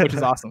Schwarzenegger, which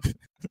is awesome.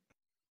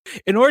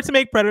 In order to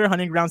make Predator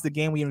Hunting Grounds the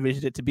game we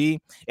envisioned it to be,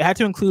 it had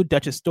to include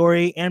Dutch's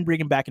story and bring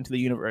him back into the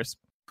universe.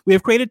 We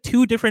have created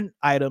 2 different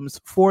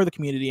items for the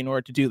community in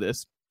order to do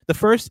this. The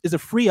first is a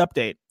free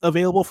update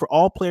available for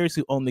all players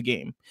who own the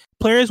game.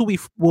 Players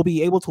will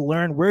be able to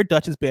learn where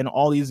Dutch has been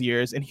all these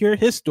years and hear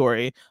his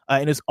story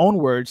in his own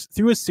words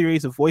through a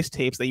series of voice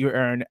tapes that you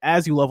earn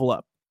as you level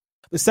up.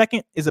 The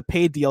second is a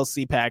paid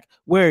DLC pack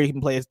where you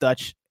can play as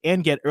Dutch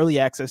and get early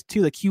access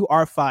to the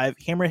QR5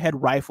 Hammerhead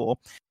rifle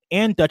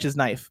and Dutch's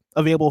knife,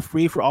 available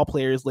free for all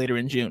players later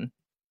in June.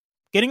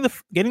 Getting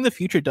the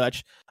future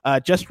Dutch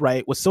just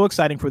right was so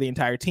exciting for the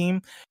entire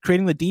team.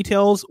 Creating the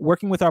details,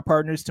 working with our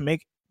partners to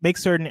make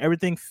certain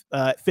everything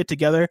fit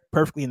together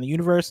perfectly in the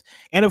universe,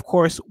 and of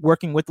course,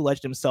 working with the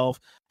legend himself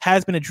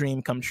has been a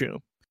dream come true.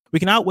 We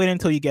cannot wait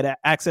until you get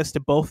access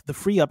to both the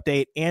free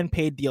update and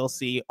paid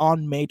DLC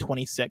on May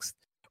 26th.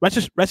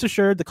 Rest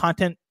assured, the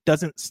content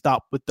doesn't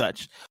stop with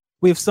Dutch.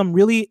 We have some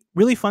really,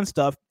 really fun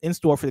stuff in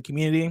store for the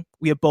community.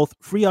 We have both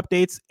free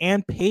updates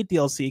and paid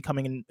DLC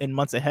coming in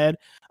months ahead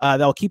that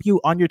will keep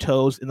you on your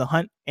toes in the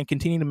hunt and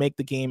continue to make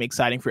the game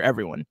exciting for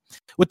everyone.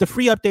 With the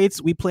free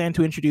updates, we plan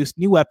to introduce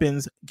new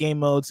weapons, game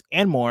modes,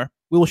 and more.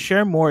 We will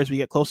share more as we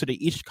get closer to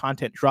each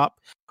content drop.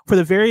 For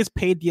the various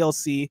paid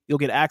DLC, you'll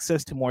get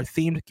access to more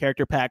themed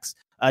character packs.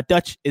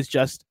 Dutch is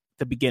just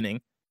the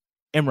beginning.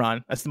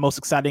 Imran, that's the most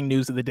exciting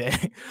news of the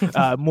day.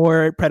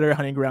 More Predator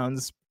Hunting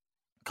Grounds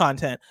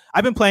content.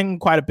 I've been playing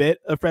quite a bit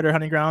of Predator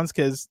Hunting Grounds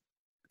because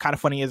Kind of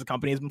Funny as a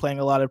company has been playing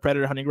a lot of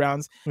Predator Hunting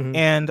Grounds.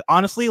 And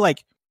honestly,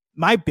 like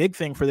my big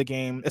thing for the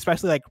game,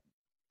 especially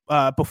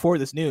like before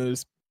this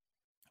news,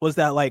 was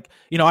that like,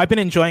 you know, I've been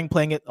enjoying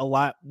playing it a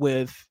lot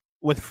with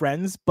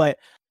friends, but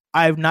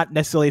I've not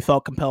necessarily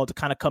felt compelled to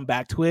kind of come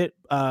back to it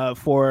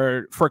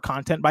for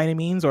content by any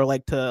means, or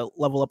like to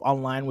level up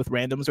online with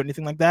randoms or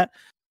anything like that.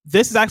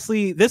 This is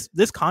actually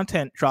this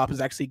content drop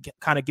is actually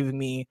kind of giving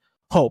me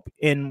hope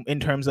in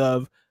terms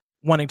of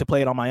wanting to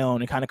play it on my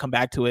own and kind of come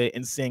back to it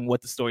and seeing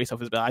what the story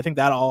stuff is about. I think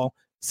that all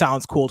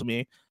sounds cool to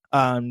me.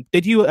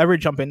 Did you ever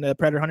jump into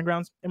Predator Hunting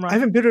Grounds, Imran? I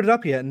haven't booted it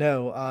up yet.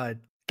 No.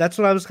 That's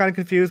what I was kind of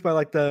confused by.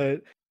 Like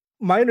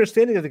my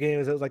understanding of the game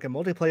is it was like a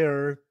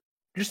multiplayer,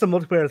 just a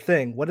multiplayer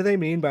thing. What do they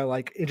mean by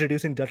like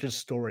introducing Dutch's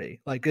story?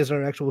 Like, is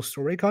there actual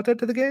story content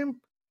to the game?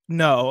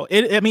 No,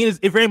 it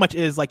very much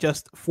is like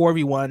just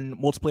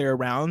 4v1 multiplayer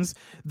rounds.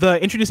 The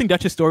introducing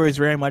Dutch's story is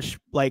very much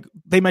like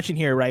they mentioned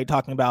here, right?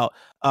 Talking about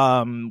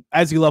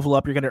as you level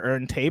up, you're going to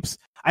earn tapes.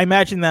 I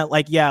imagine that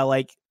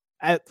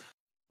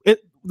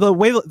the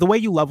way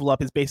you level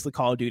up is basically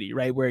Call of Duty,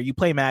 right? Where you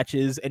play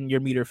matches and your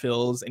meter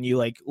fills and you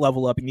like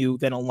level up and you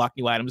then unlock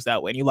new items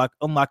that way and you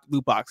unlock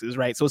loot boxes,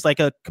 right? So it's like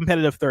a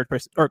competitive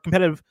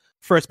competitive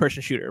first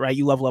person shooter, right?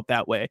 You level up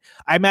that way.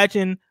 I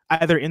imagine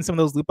either in some of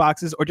those loot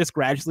boxes or just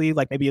gradually,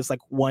 like maybe it's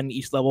like one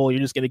each level, you're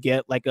just going to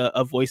get like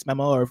a voice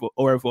memo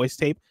or a voice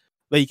tape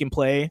that you can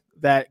play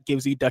that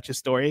gives you Dutch's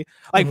story.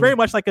 Like very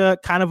much like a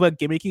kind of a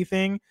gimmicky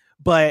thing,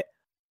 but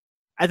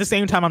at the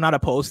same time, I'm not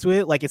opposed to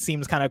it. Like, it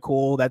seems kind of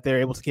cool that they're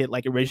able to get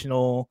like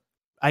original,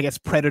 I guess,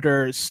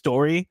 Predator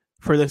story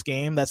for this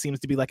game. That seems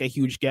to be like a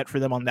huge get for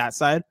them on that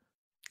side.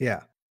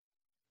 Yeah.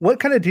 What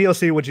kind of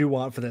DLC would you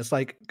want for this?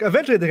 Like,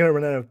 eventually they're gonna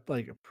run out of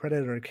like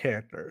Predator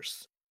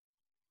characters.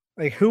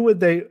 Like,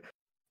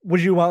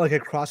 would you want like a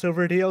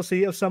crossover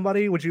DLC of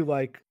somebody? Would you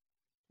like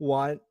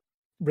want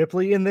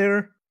Ripley in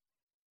there?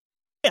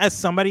 As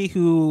somebody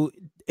who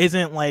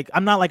isn't like,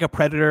 I'm not like a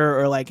Predator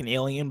or like an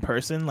Alien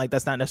person, like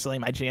that's not necessarily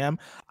my jam.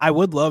 I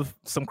would love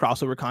some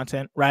crossover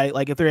content, right?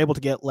 Like if they're able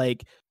to get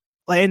like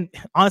and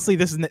honestly,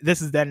 this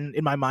is then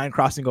in my mind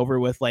crossing over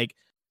with like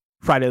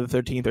Friday the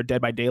 13th or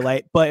Dead by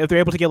Daylight. But if they're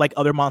able to get like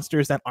other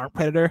monsters that aren't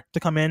Predator to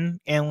come in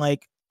and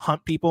like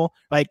hunt people,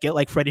 like get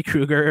like Freddy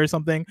Krueger or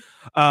something,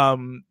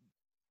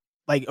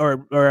 like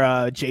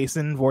or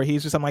Jason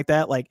Voorhees or something like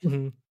that, like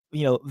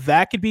you know,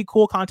 that could be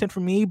cool content for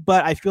me.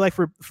 But I feel like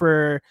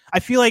I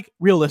feel like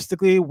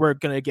realistically we're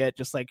gonna get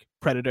just like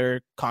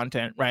Predator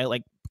content, right?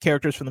 Like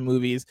characters from the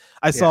movies.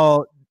 I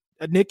saw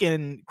Nick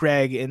and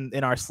Greg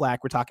in our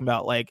Slack were talking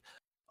about like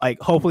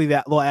hopefully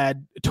that they'll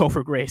add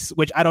Topher Grace,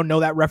 which I don't know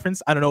that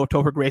reference. I don't know if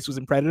Topher Grace was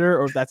in Predator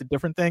or if that's a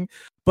different thing.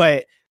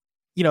 But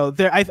you know,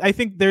 I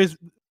think there is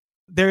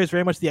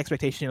very much the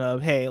expectation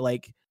of, hey,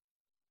 like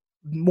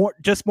more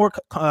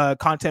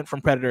content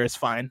from Predator is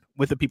fine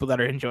with the people that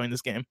are enjoying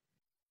this game.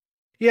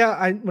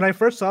 Yeah, when I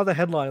first saw the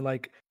headline,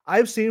 like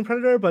I've seen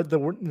Predator, but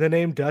the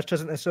name Dutch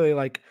doesn't necessarily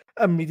like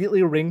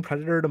immediately ring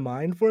Predator to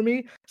mind for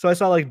me. So I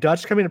saw like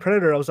Dutch coming to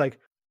Predator, I was like,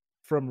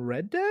 from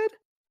Red Dead?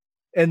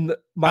 And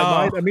my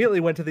mind immediately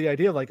went to the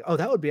idea of like, oh,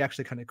 that would be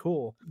actually kind of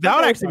cool. That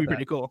would actually be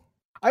pretty cool.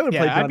 I would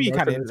play John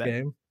Mark in this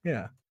game.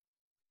 Yeah.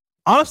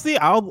 Honestly,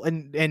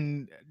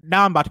 and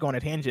now I'm about to go on a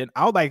tangent.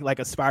 I would like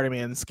a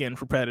Spider-Man skin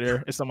for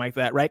Predator or something like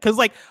that, right? Because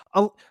like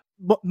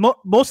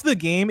most of the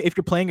game, if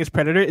you're playing as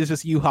Predator, is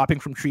just you hopping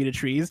from tree to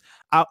trees.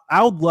 I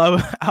would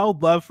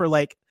love for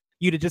like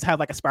you to just have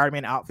like a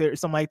Spider-Man outfit or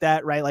something like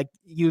that, right? Like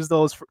use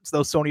those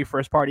Sony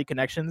first party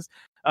connections,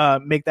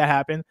 make that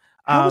happen.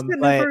 How was that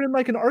never in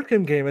like an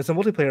Arkham game as a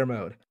multiplayer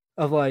mode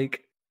of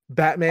like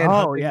Batman?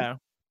 Oh yeah,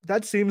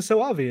 that seems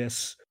so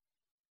obvious.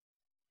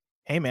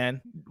 Hey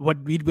man, what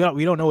we don't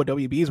know what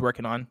WB is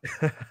working on.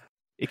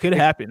 It could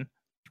happen.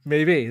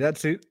 Maybe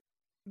that's it.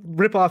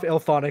 Rip off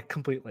Elphonic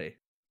completely.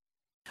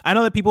 I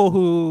know that people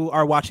who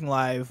are watching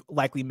live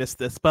likely missed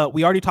this, but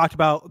we already talked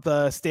about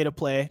the state of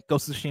play,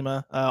 Ghost of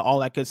Tsushima, all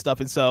that good stuff.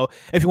 And so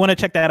if you want to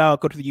check that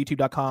out, go to the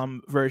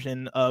youtube.com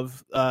version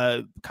of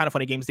Kind of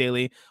Funny Games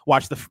Daily,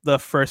 watch the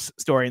first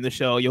story in the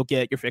show. You'll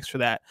get your fix for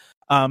that.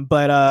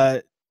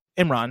 But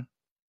Imran,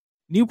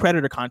 new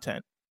Predator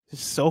content is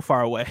so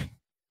far away.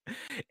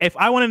 If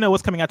I want to know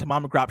what's coming out to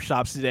Mom and Grop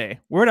shops today,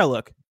 where would I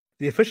look?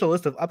 The official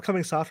list of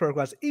upcoming software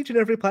across each and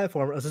every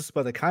platform is listed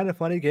by the Kind of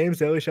Funny Games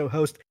Daily Show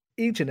host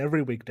each and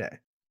every weekday.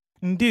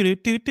 Yeah.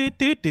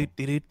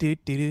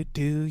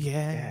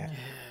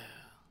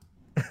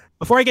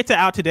 Before I get to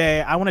out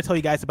today, I want to tell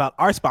you guys about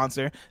our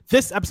sponsor.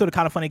 This episode of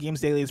Kind of Funny Games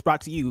Daily is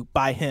brought to you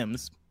by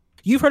Hims.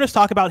 You've heard us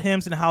talk about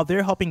Hims and how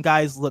they're helping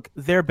guys look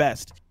their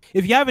best.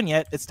 If you haven't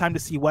yet, it's time to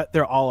see what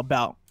they're all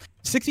about.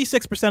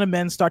 66% of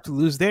men start to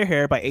lose their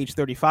hair by age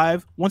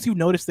 35. Once you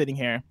notice thinning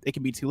hair, it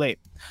can be too late.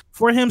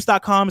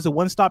 ForHims.com is a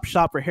one-stop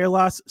shop for hair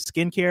loss,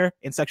 skincare,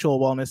 and sexual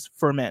wellness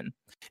for men.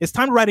 It's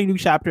time to write a new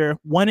chapter,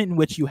 one in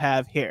which you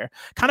have hair.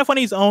 Kind of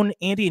Funny's own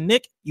Andy and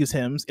Nick use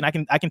Hims, and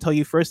I can tell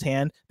you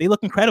firsthand, they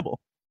look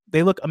incredible.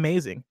 They look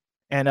amazing.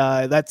 And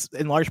that's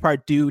in large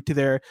part due to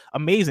their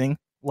amazing,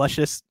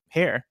 luscious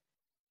hair.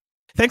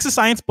 Thanks to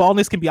science,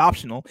 baldness can be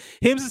optional.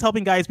 Hims is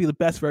helping guys be the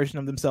best version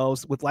of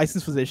themselves with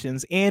licensed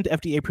physicians and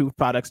FDA-approved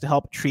products to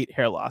help treat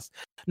hair loss.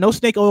 No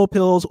snake oil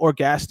pills or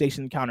gas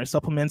station counter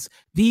supplements.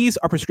 These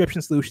are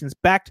prescription solutions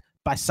backed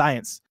by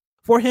science.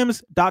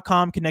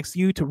 ForHims.com connects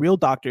you to real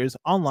doctors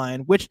online,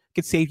 which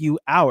could save you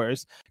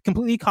hours,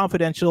 completely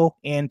confidential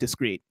and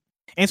discreet.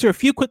 Answer a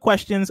few quick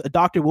questions a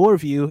doctor will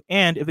review,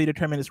 and if they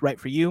determine it's right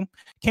for you,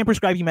 can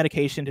prescribe you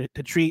medication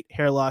to treat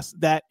hair loss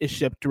that is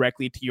shipped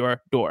directly to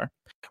your door.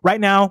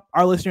 Right now,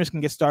 our listeners can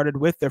get started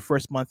with their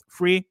first month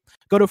free.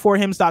 Go to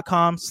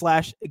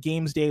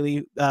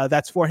forhims.com/gamesdaily.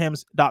 That's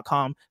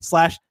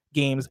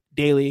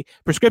forhims.com/gamesdaily.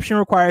 Prescription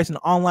requires an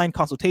online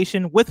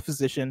consultation with a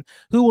physician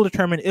who will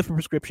determine if a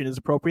prescription is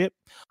appropriate.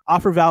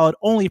 Offer valid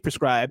only if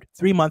prescribed.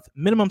 3-month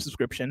minimum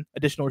subscription.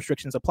 Additional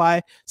restrictions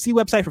apply. See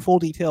website for full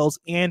details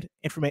and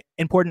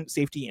important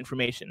safety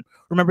information.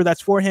 Remember,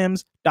 that's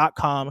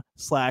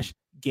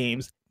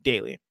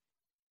forhims.com/gamesdaily.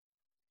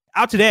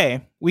 Out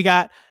today, we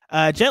got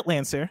Jet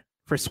Lancer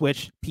for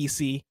Switch,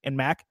 PC, and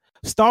Mac.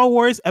 Star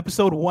Wars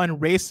Episode 1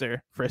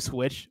 Racer for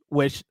Switch,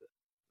 which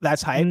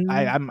that's hype.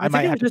 I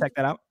might have to check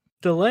that out.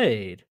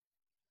 Delayed.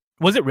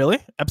 Was it really?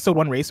 Episode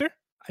 1 Racer?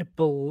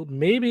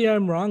 Maybe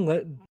I'm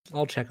wrong.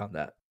 I'll check on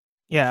that.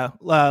 Yeah.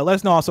 Let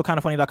us know also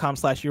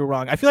kindoffunny.com/you're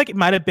wrong. I feel like it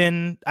might have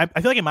been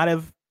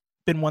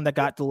one that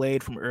got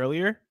delayed from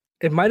earlier.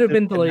 It might have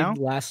been delayed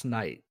last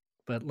night,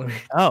 but let me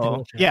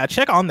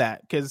check on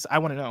that because I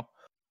want to know.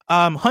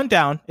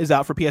 Huntdown is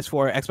out for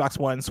PS4, Xbox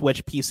One,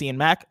 Switch, PC, and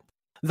Mac.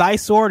 Thy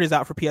Sword is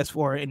out for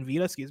PS4 and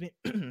Vita,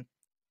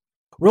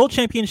 World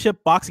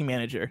Championship Boxing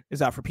Manager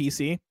is out for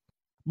PC.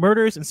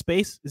 Murders in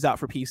Space is out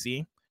for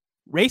PC.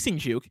 Racing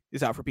Juke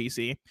is out for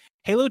PC.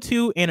 Halo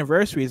 2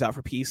 Anniversary is out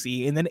for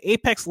PC. And then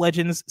Apex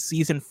Legends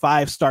Season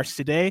 5 starts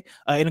today.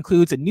 It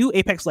includes a new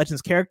Apex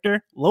Legends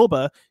character,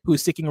 Loba, who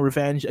is seeking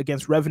revenge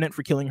against Revenant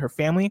for killing her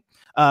family.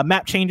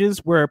 Map changes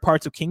where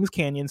parts of Kings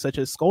Canyon, such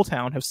as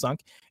Skulltown, have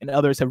sunk and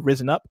others have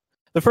risen up.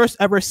 The first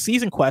ever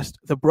season quest,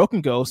 The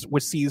Broken Ghost,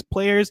 which sees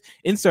players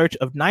in search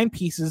of 9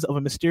 pieces of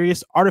a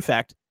mysterious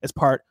artifact as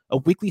part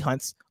of weekly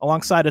hunts,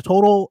 alongside a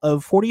total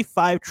of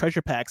 45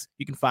 treasure packs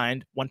you can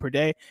find, 1 per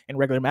day, in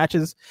regular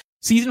matches.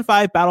 Season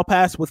 5 Battle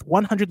Pass with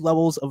 100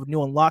 levels of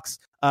new unlocks,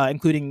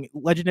 including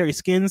legendary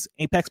skins,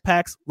 Apex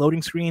packs,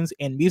 loading screens,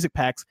 and music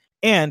packs,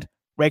 and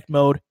Ranked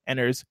Mode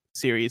enters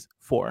Series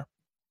 4.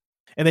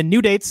 And then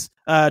new dates,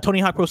 Tony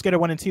Hawk Pro Skater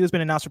 1 and 2 has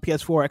been announced for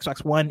PS4,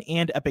 Xbox One,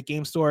 and Epic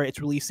Game Store. It's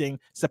releasing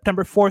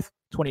September 4th,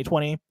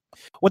 2020.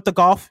 What the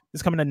Golf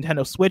is coming to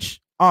Nintendo Switch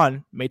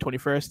on May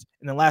 21st.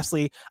 And then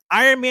lastly,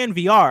 Iron Man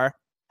VR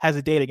has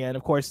a date again.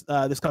 Of course,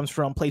 this comes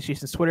from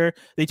PlayStation's Twitter.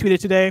 They tweeted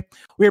today,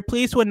 "We are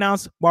pleased to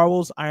announce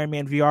Marvel's Iron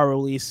Man VR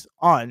release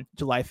on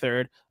July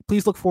 3rd.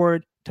 Please look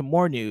forward to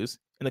more news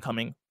in the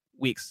coming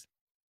weeks."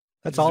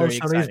 That's all of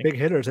Sony's big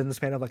hitters in the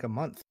span of like a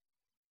month.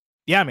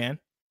 Yeah, man.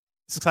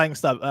 It's exciting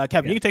stuff.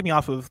 Kevin, you can take me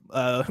off of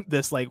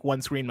this like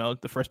one screen mode,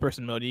 the first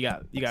person mode you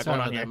got going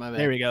on here.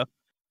 There we go.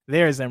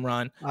 There's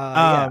Imran.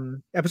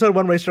 Episode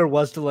 1 Racer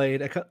was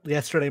delayed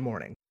yesterday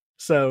morning,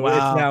 so it's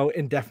now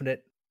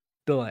indefinite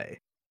delay.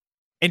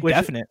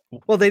 Indefinite.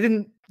 They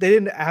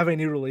didn't have a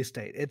new release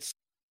date.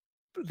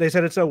 They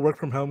said it's a work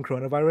from home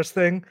coronavirus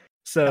thing,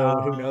 so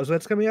who knows when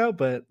it's coming out?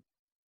 But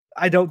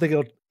I don't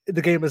think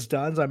the game is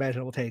done, so I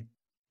imagine it will take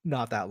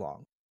not that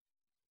long.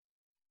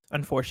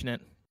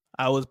 Unfortunate.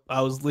 I was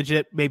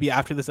legit maybe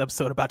after this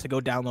episode about to go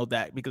download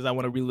that because I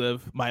want to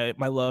relive my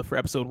love for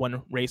Episode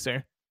 1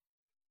 Racer.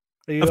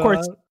 Are you, of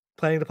course,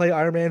 planning to play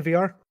Iron Man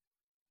VR?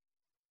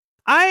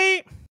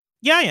 I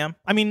am.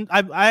 I mean,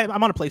 I'm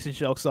on a PlayStation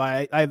show, so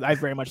I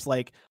very much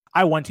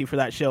I want to for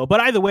that show. But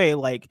either way,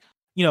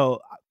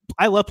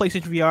 I love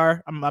PlayStation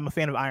VR. I'm a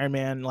fan of Iron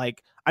Man.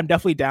 I'm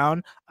definitely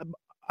down.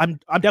 I'm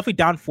definitely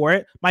down for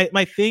it.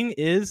 My thing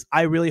is,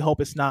 I really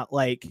hope it's not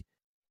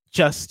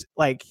just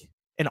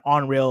an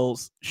on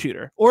rails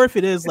shooter, or if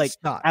it is,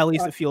 at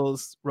least it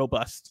feels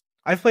robust.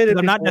 I've played it.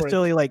 I'm not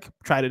necessarily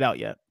tried it out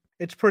yet.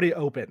 It's pretty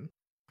open.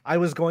 I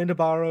was going to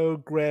borrow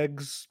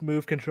Greg's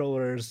Move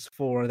controllers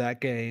for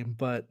that game,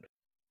 but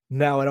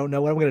now I don't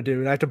know what I'm going to do.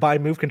 And I have to buy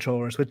Move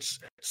controllers, which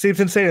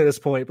seems insane at this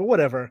point, but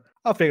whatever.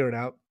 I'll figure it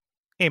out.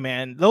 Hey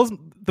man,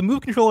 the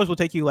Move controllers will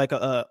take you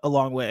a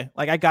long way.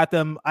 I got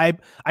them. I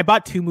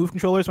bought 2 Move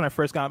controllers when I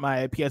first got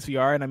my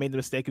PSVR, and I made the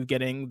mistake of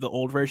getting the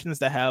old versions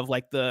that have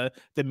the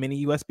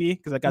mini USB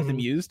because I got them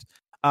used.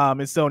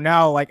 And so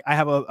now I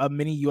have a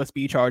mini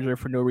USB charger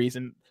for no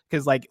reason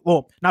because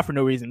not for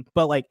no reason,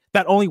 but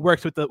that only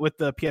works with the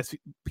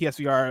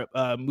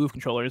PSVR Move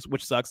controllers,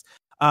 which sucks.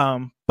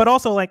 But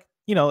also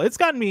it's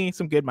gotten me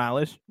some good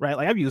mileage, right?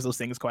 Like I've used those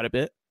things quite a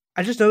bit.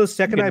 I just know the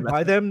second I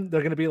buy them,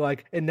 they're going to be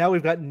like, and now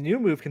we've got new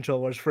Move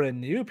controllers for a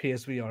new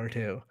PSVR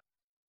 2.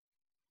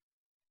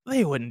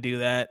 They wouldn't do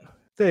that.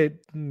 They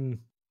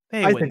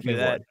wouldn't do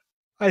that.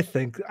 I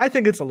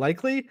think it's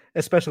likely,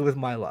 especially with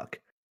my luck.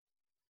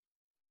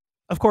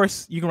 Of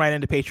course, you can write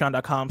into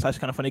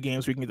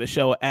patreon.com/kindoffunnygames where you can get the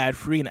show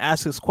ad-free and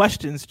ask us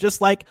questions just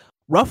like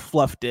Rough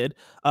Fluff did.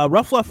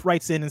 Rough Fluff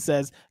writes in and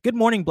says, "Good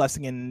morning,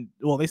 Blessing and..."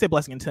 Well, they say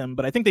Blessing and Tim,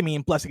 but I think they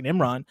mean Blessing and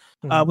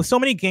Imran. With so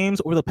many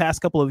games over the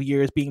past couple of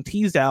years being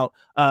teased out,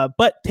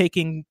 but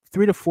taking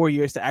 3 to 4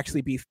 years to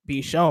actually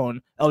be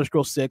shown, Elder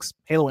Scrolls 6,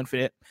 Halo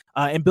Infinite,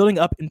 and building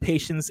up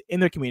impatience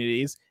in their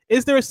communities,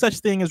 is there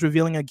such thing as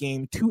revealing a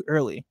game too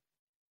early?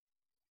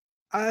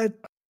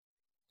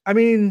 I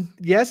mean,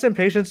 yes,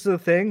 impatience is a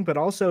thing, but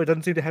also it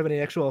doesn't seem to have any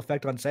actual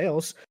effect on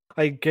sales.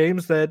 Like,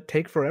 games that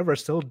take forever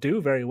still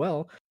do very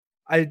well.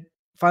 Final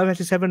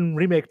Fantasy VII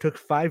Remake took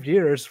 5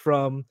 years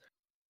from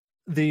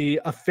the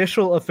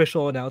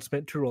official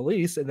announcement to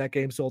release, and that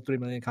game sold 3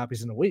 million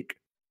copies in a week.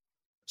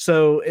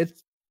 So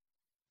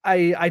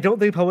I don't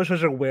think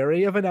publishers are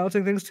wary of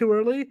announcing things too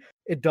early.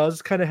 It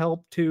does kind of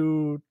help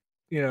to,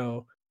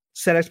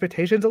 set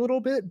expectations a little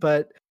bit,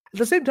 but at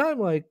the same time,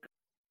 like,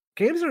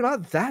 games are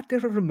not that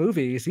different from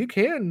movies.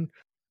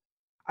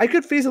 I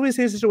could feasibly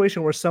see a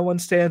situation where someone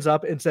stands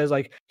up and says,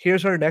 like,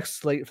 here's our next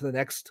slate for the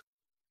next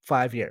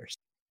 5 years.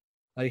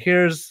 Like,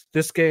 here's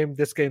this game,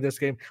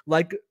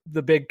 like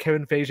the big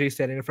Kevin Feige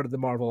standing in front of the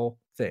Marvel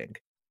thing.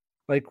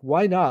 Like,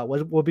 why not?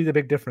 What will be the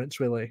big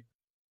difference, really?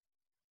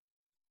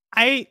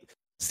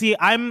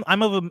 I'm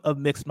of a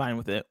mixed mind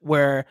with it,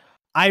 where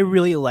I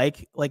really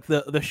like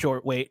the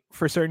short wait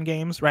for certain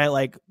games, right?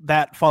 Like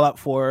that Fallout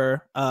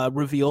 4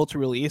 reveal to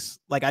release,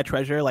 like I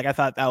treasure. Like I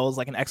thought that was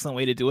like an excellent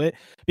way to do it,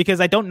 because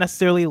I don't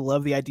necessarily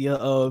love the idea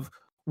of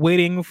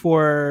waiting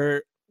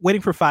for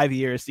 5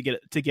 years to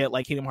get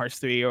like Kingdom Hearts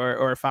 3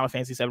 or Final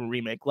Fantasy 7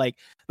 Remake. Like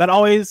that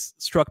always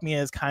struck me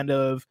as kind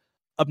of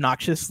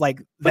obnoxious. Like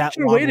but that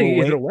you're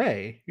waiting either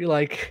way. You're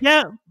like,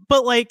 yeah,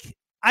 but like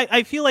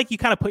I feel like you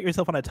kind of put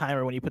yourself on a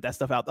timer when you put that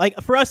stuff out. Like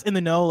for us in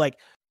the know, like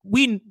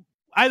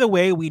either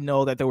way, we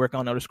know that they're working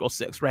on Elder Scrolls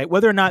 6, right?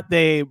 Whether or not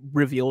they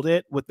revealed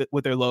it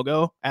with their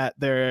logo at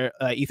their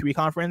E3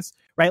 conference,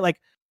 right? Like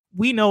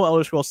we know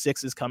Elder Scrolls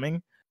 6 is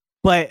coming,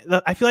 but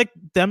I feel like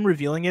them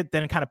revealing it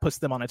then kind of puts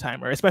them on a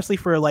timer, especially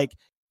for like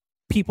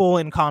people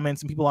in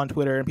comments and people on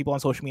Twitter and people on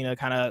social media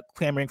kind of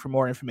clamoring for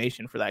more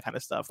information for that kind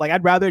of stuff. Like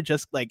I'd rather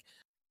just like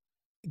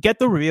get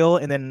the reveal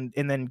and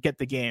then get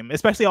the game,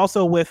 especially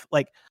also with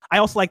like, I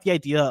also like the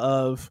idea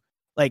of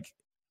like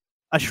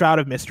a shroud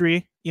of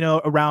mystery,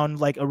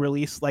 around like a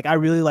release. Like I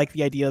really like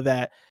the idea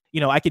that,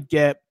 I could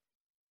get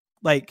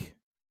like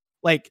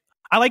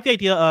I like the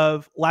idea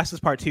of Last of Us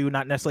Part 2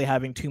 not necessarily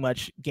having too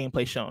much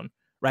gameplay shown,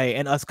 right?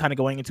 And us kind of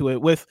going into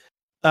it with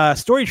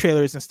story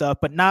trailers and stuff,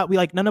 but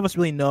none of us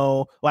really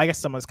know. Well, I guess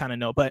some of us kind of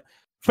know, but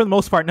for the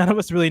most part, none of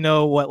us really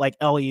know what like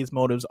Ellie's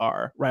motives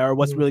are, right? Or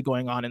what's really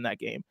going on in that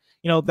game.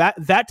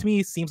 That to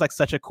me seems like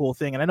such a cool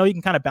thing. And I know you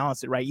can kind of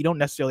balance it, right? You don't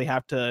necessarily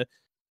have to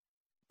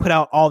put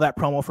out all that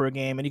promo for a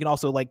game, and you can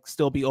also like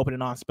still be open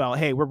and honest about,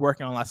 hey, we're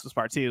working on Last of Us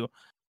Part 2.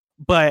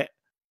 But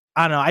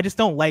I don't know, I just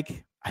don't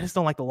like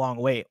the long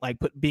wait, like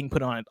being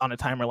put on a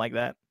timer like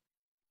that.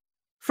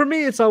 For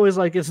me, it's always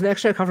like it's an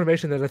extra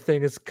confirmation that a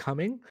thing is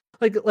coming.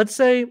 Like let's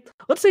say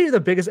you're the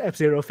biggest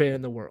F-Zero fan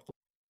in the world,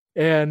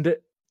 and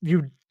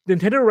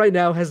Nintendo right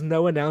now has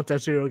no announced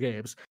F-Zero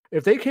games.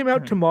 If they came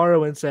out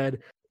tomorrow and said,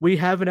 we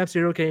have an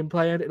F-Zero game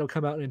planned, it'll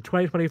come out in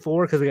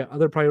 2024 because they got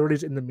other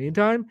priorities in the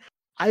meantime,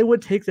 I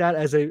would take that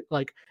as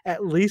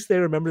at least they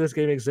remember this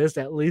game exists.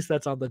 At least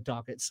that's on the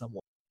docket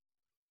somewhere.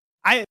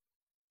 I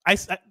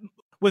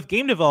with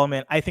game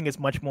development, I think it's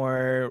much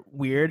more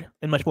weird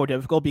and much more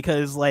difficult,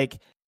 because like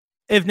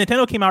if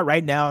Nintendo came out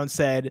right now and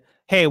said,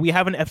 hey, we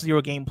have an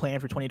F-Zero game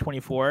planned for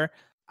 2024,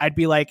 I'd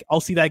be like,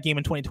 I'll see that game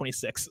in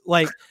 2026.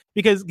 Like,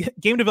 because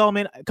game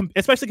development,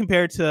 especially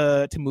compared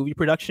to movie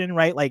production,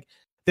 right? Like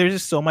there's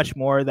just so much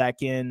more that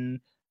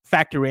can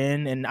factor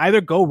in and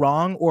either go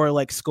wrong, or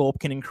like scope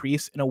can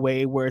increase in a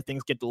way where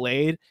things get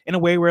delayed, in a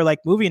way where like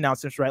movie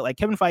announcements, right? Like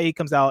Kevin Feige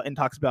comes out and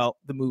talks about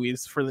the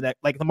movies for the next,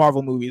 like the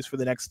Marvel movies for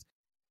the next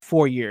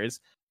 4 years.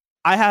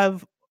 I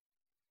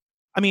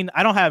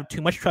don't have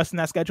too much trust in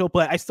that schedule,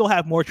 but I still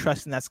have more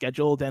trust in that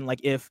schedule than like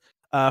if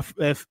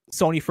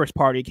Sony first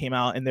party came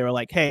out and they were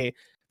like, hey,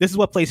 this is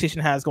what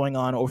PlayStation has going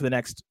on over the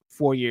next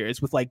 4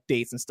 years with like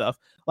dates and stuff.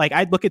 Like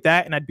I'd look at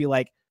that and I'd be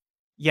like,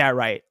 yeah,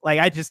 right. Like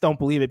I just don't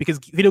believe it, because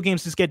video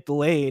games just get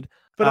delayed.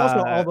 But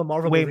also all the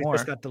Marvel movies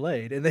just got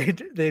delayed, and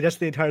they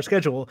just the entire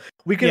schedule.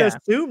 We can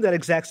assume that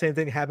exact same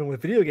thing happened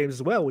with video games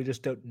as well. We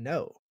just don't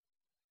know.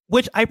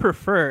 Which I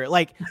prefer.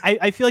 Like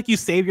I feel like you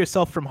save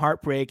yourself from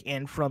heartbreak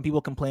and from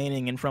people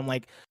complaining and from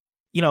like,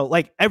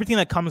 like everything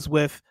that comes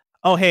with,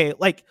 oh hey,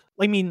 like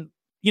I mean,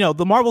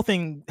 the Marvel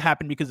thing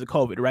happened because of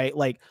COVID, right?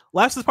 Like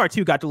Last of Us Part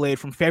 2 got delayed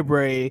from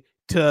February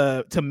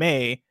to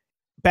May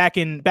back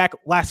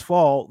last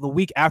fall, the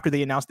week after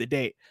they announced the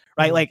date,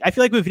 right? Mm-hmm. Like I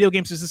feel like with video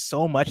games, there's just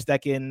so much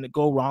that can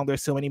go wrong.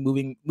 There's so many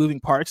moving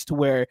parts to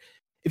where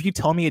if you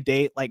tell me a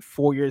date like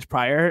 4 years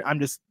prior,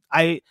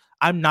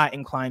 I'm not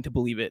inclined to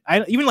believe it.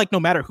 Even like no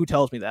matter who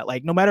tells me that,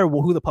 like no matter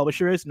who the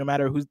publisher is, no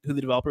matter who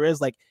the developer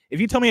is, like if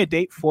you tell me a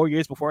date 4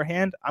 years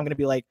beforehand, I'm gonna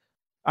be like,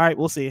 all right,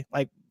 we'll see.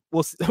 Like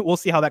we'll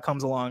see how that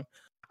comes along.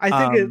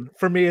 I think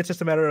for me, it's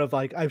just a matter of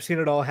like I've seen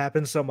it all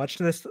happen so much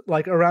to this,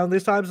 like around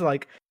these times,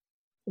 like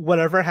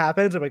whatever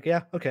happens, I'm like,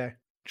 yeah, okay,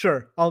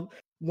 sure.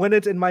 When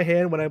it's in my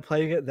hand, when I'm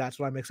playing it, that's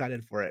when I'm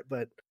excited for it.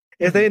 But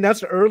if they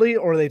announced it early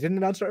or they didn't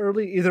announce it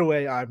early, either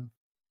way,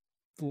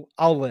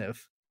 I'll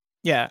live.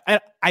 Yeah,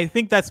 I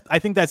think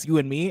that's you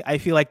and me. I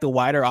feel like the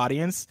wider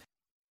audience,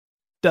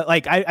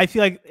 like I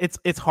feel like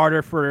it's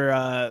harder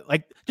for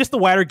like just the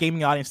wider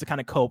gaming audience to kind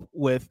of cope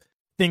with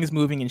things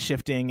moving and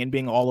shifting and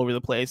being all over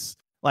the place.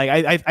 Like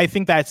I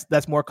think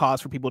that's more cause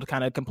for people to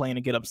kind of complain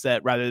and get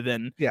upset rather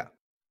than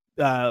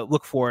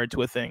look forward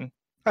to a thing.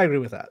 I agree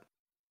with that.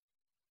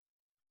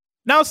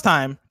 Now it's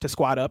time to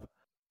squad up.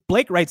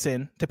 Blake writes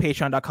in to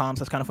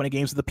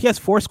patreon.com/kindoffunnygames with the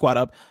PS4 squad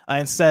up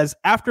and says,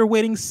 after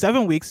waiting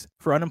 7 weeks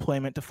for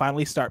unemployment to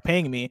finally start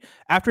paying me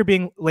after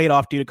being laid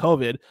off due to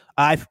COVID,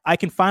 I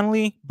can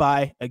finally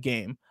buy a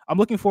game. I'm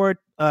looking for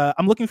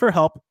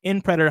help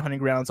in Predator Hunting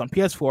Grounds on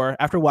PS4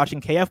 after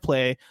watching KF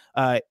play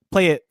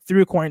it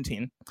through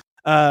quarantine.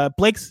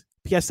 Blake's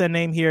PSN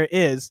name here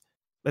is,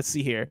 let's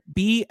see here,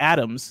 B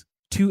Adams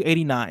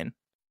 289.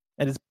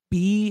 That is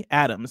B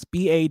Adams,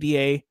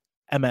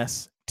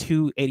 BADAMS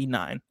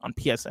 289 on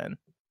PSN.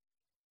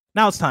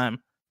 Now it's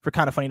time for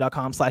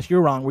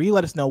kindoffunny.com/you're wrong, where you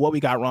let us know what we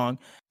got wrong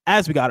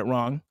as we got it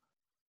wrong.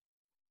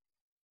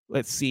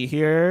 Let's see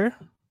here.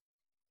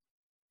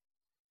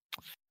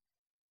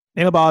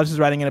 Nailabolish is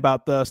writing in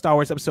about the Star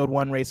Wars Episode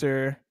 1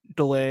 racer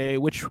delay,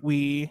 which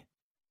we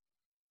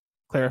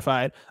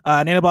clarified.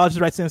 Nailabolish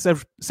writes in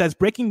and says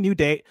breaking new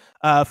date.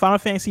 Final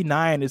Fantasy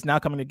IX is now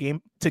coming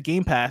to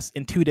Game Pass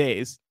in 2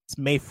 days. It's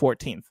May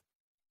 14th.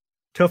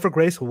 Topher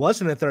Grace was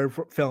in the third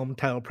film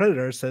titled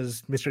Predator,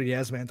 says Mr.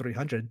 Yasman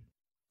 300.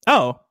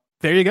 Oh,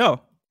 there you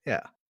go.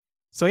 Yeah.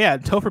 So yeah,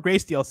 Topher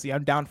Grace DLC,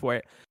 I'm down for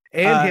it.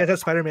 And he has a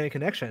Spider-Man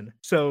connection,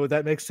 so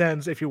that makes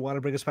sense if you want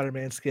to bring a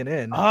Spider-Man skin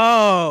in.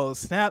 Oh,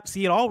 snap.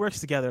 See, it all works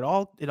together.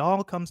 It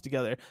all comes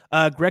together.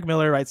 Greg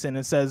Miller writes in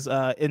and says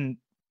it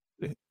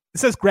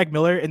says Greg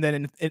Miller, and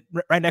then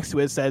right next to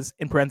it says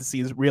in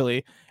parentheses,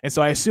 really. And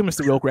so I assume it's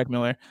the real Greg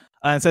Miller.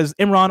 And says,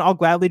 Imran, I'll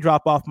gladly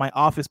drop off my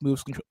office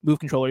move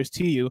controllers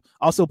to you.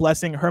 Also,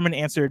 blessing, Herman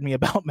answered me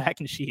about mac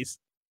and cheese,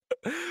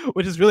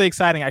 which is really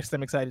exciting. Actually,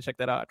 I'm excited to check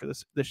that out after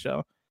this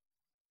show.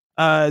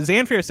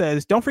 Zanfir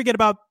says, don't forget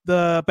about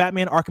the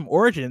Batman Arkham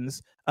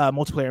Origins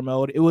multiplayer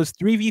mode. It was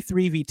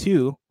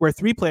 3v3v2, where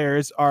 3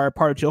 players are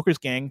part of Joker's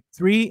gang,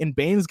 3 in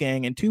Bane's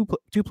gang, and 2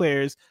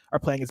 players are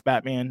playing as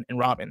Batman and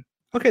Robin.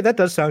 Okay, that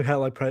does sound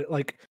kind of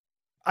like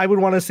I would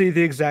want to see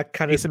the exact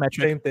kind of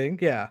same thing.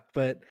 Yeah,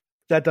 but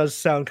that does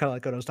sound kind of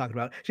like what I was talking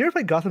about. Did you ever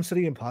play Gotham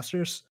City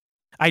Imposters?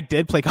 I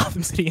did play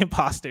Gotham City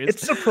Imposters.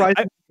 It's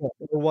surprisingly good.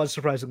 It was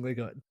surprisingly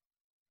good.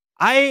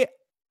 I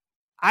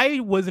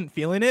wasn't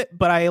feeling it,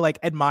 but I like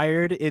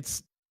admired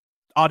its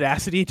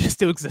audacity just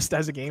to exist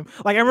as a game.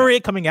 Like I remember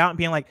it coming out and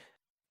being like,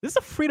 "This is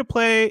a free to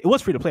play." It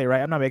was free to play,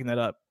 right? I'm not making that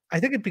up. I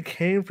think it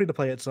became free to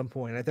play at some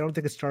point. I don't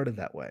think it started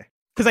that way.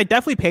 Because I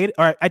definitely played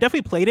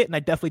it, and I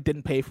definitely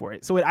didn't pay for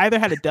it. So it either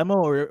had a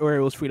demo or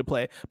it was free to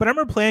play. But I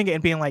remember playing it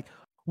and being like,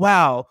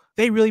 "Wow,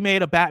 they really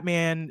made a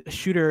Batman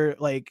shooter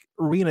like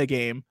arena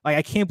game. Like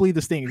I can't believe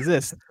this thing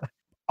exists."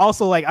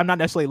 Also, like I'm not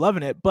necessarily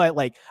loving it, but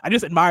like I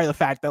just admire the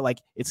fact that like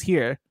it's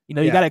here. You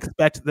know, you gotta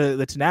expect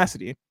the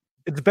tenacity.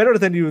 It's better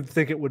than you would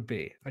think it would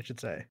be, I should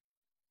say.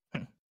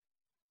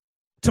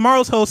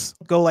 Tomorrow's hosts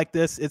go like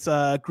this. It's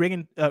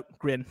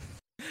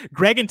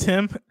Greg and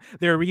Tim,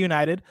 they're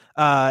reunited,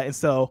 and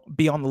so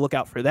be on the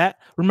lookout for that.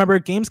 Remember,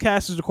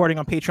 Gamescast is recording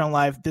on Patreon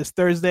Live this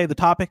Thursday. The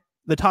topic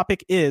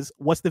is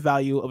what's the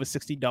value of a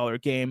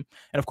 $60 game,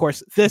 and of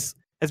course, this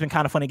has been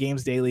Kind of Funny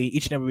Games Daily,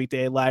 each and every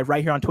weekday live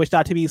right here on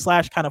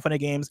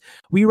twitch.tv/kindoffunnygames.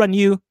 We run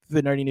you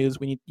the nerdy news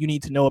you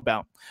need to know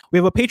about. We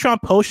have a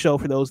Patreon post show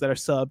for those that are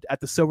subbed at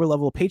the silver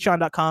level,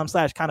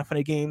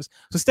 patreon.com/kindoffunnygames.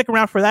 So stick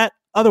around for that.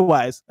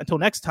 Otherwise, until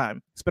next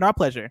time, it's been our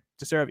pleasure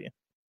to serve you.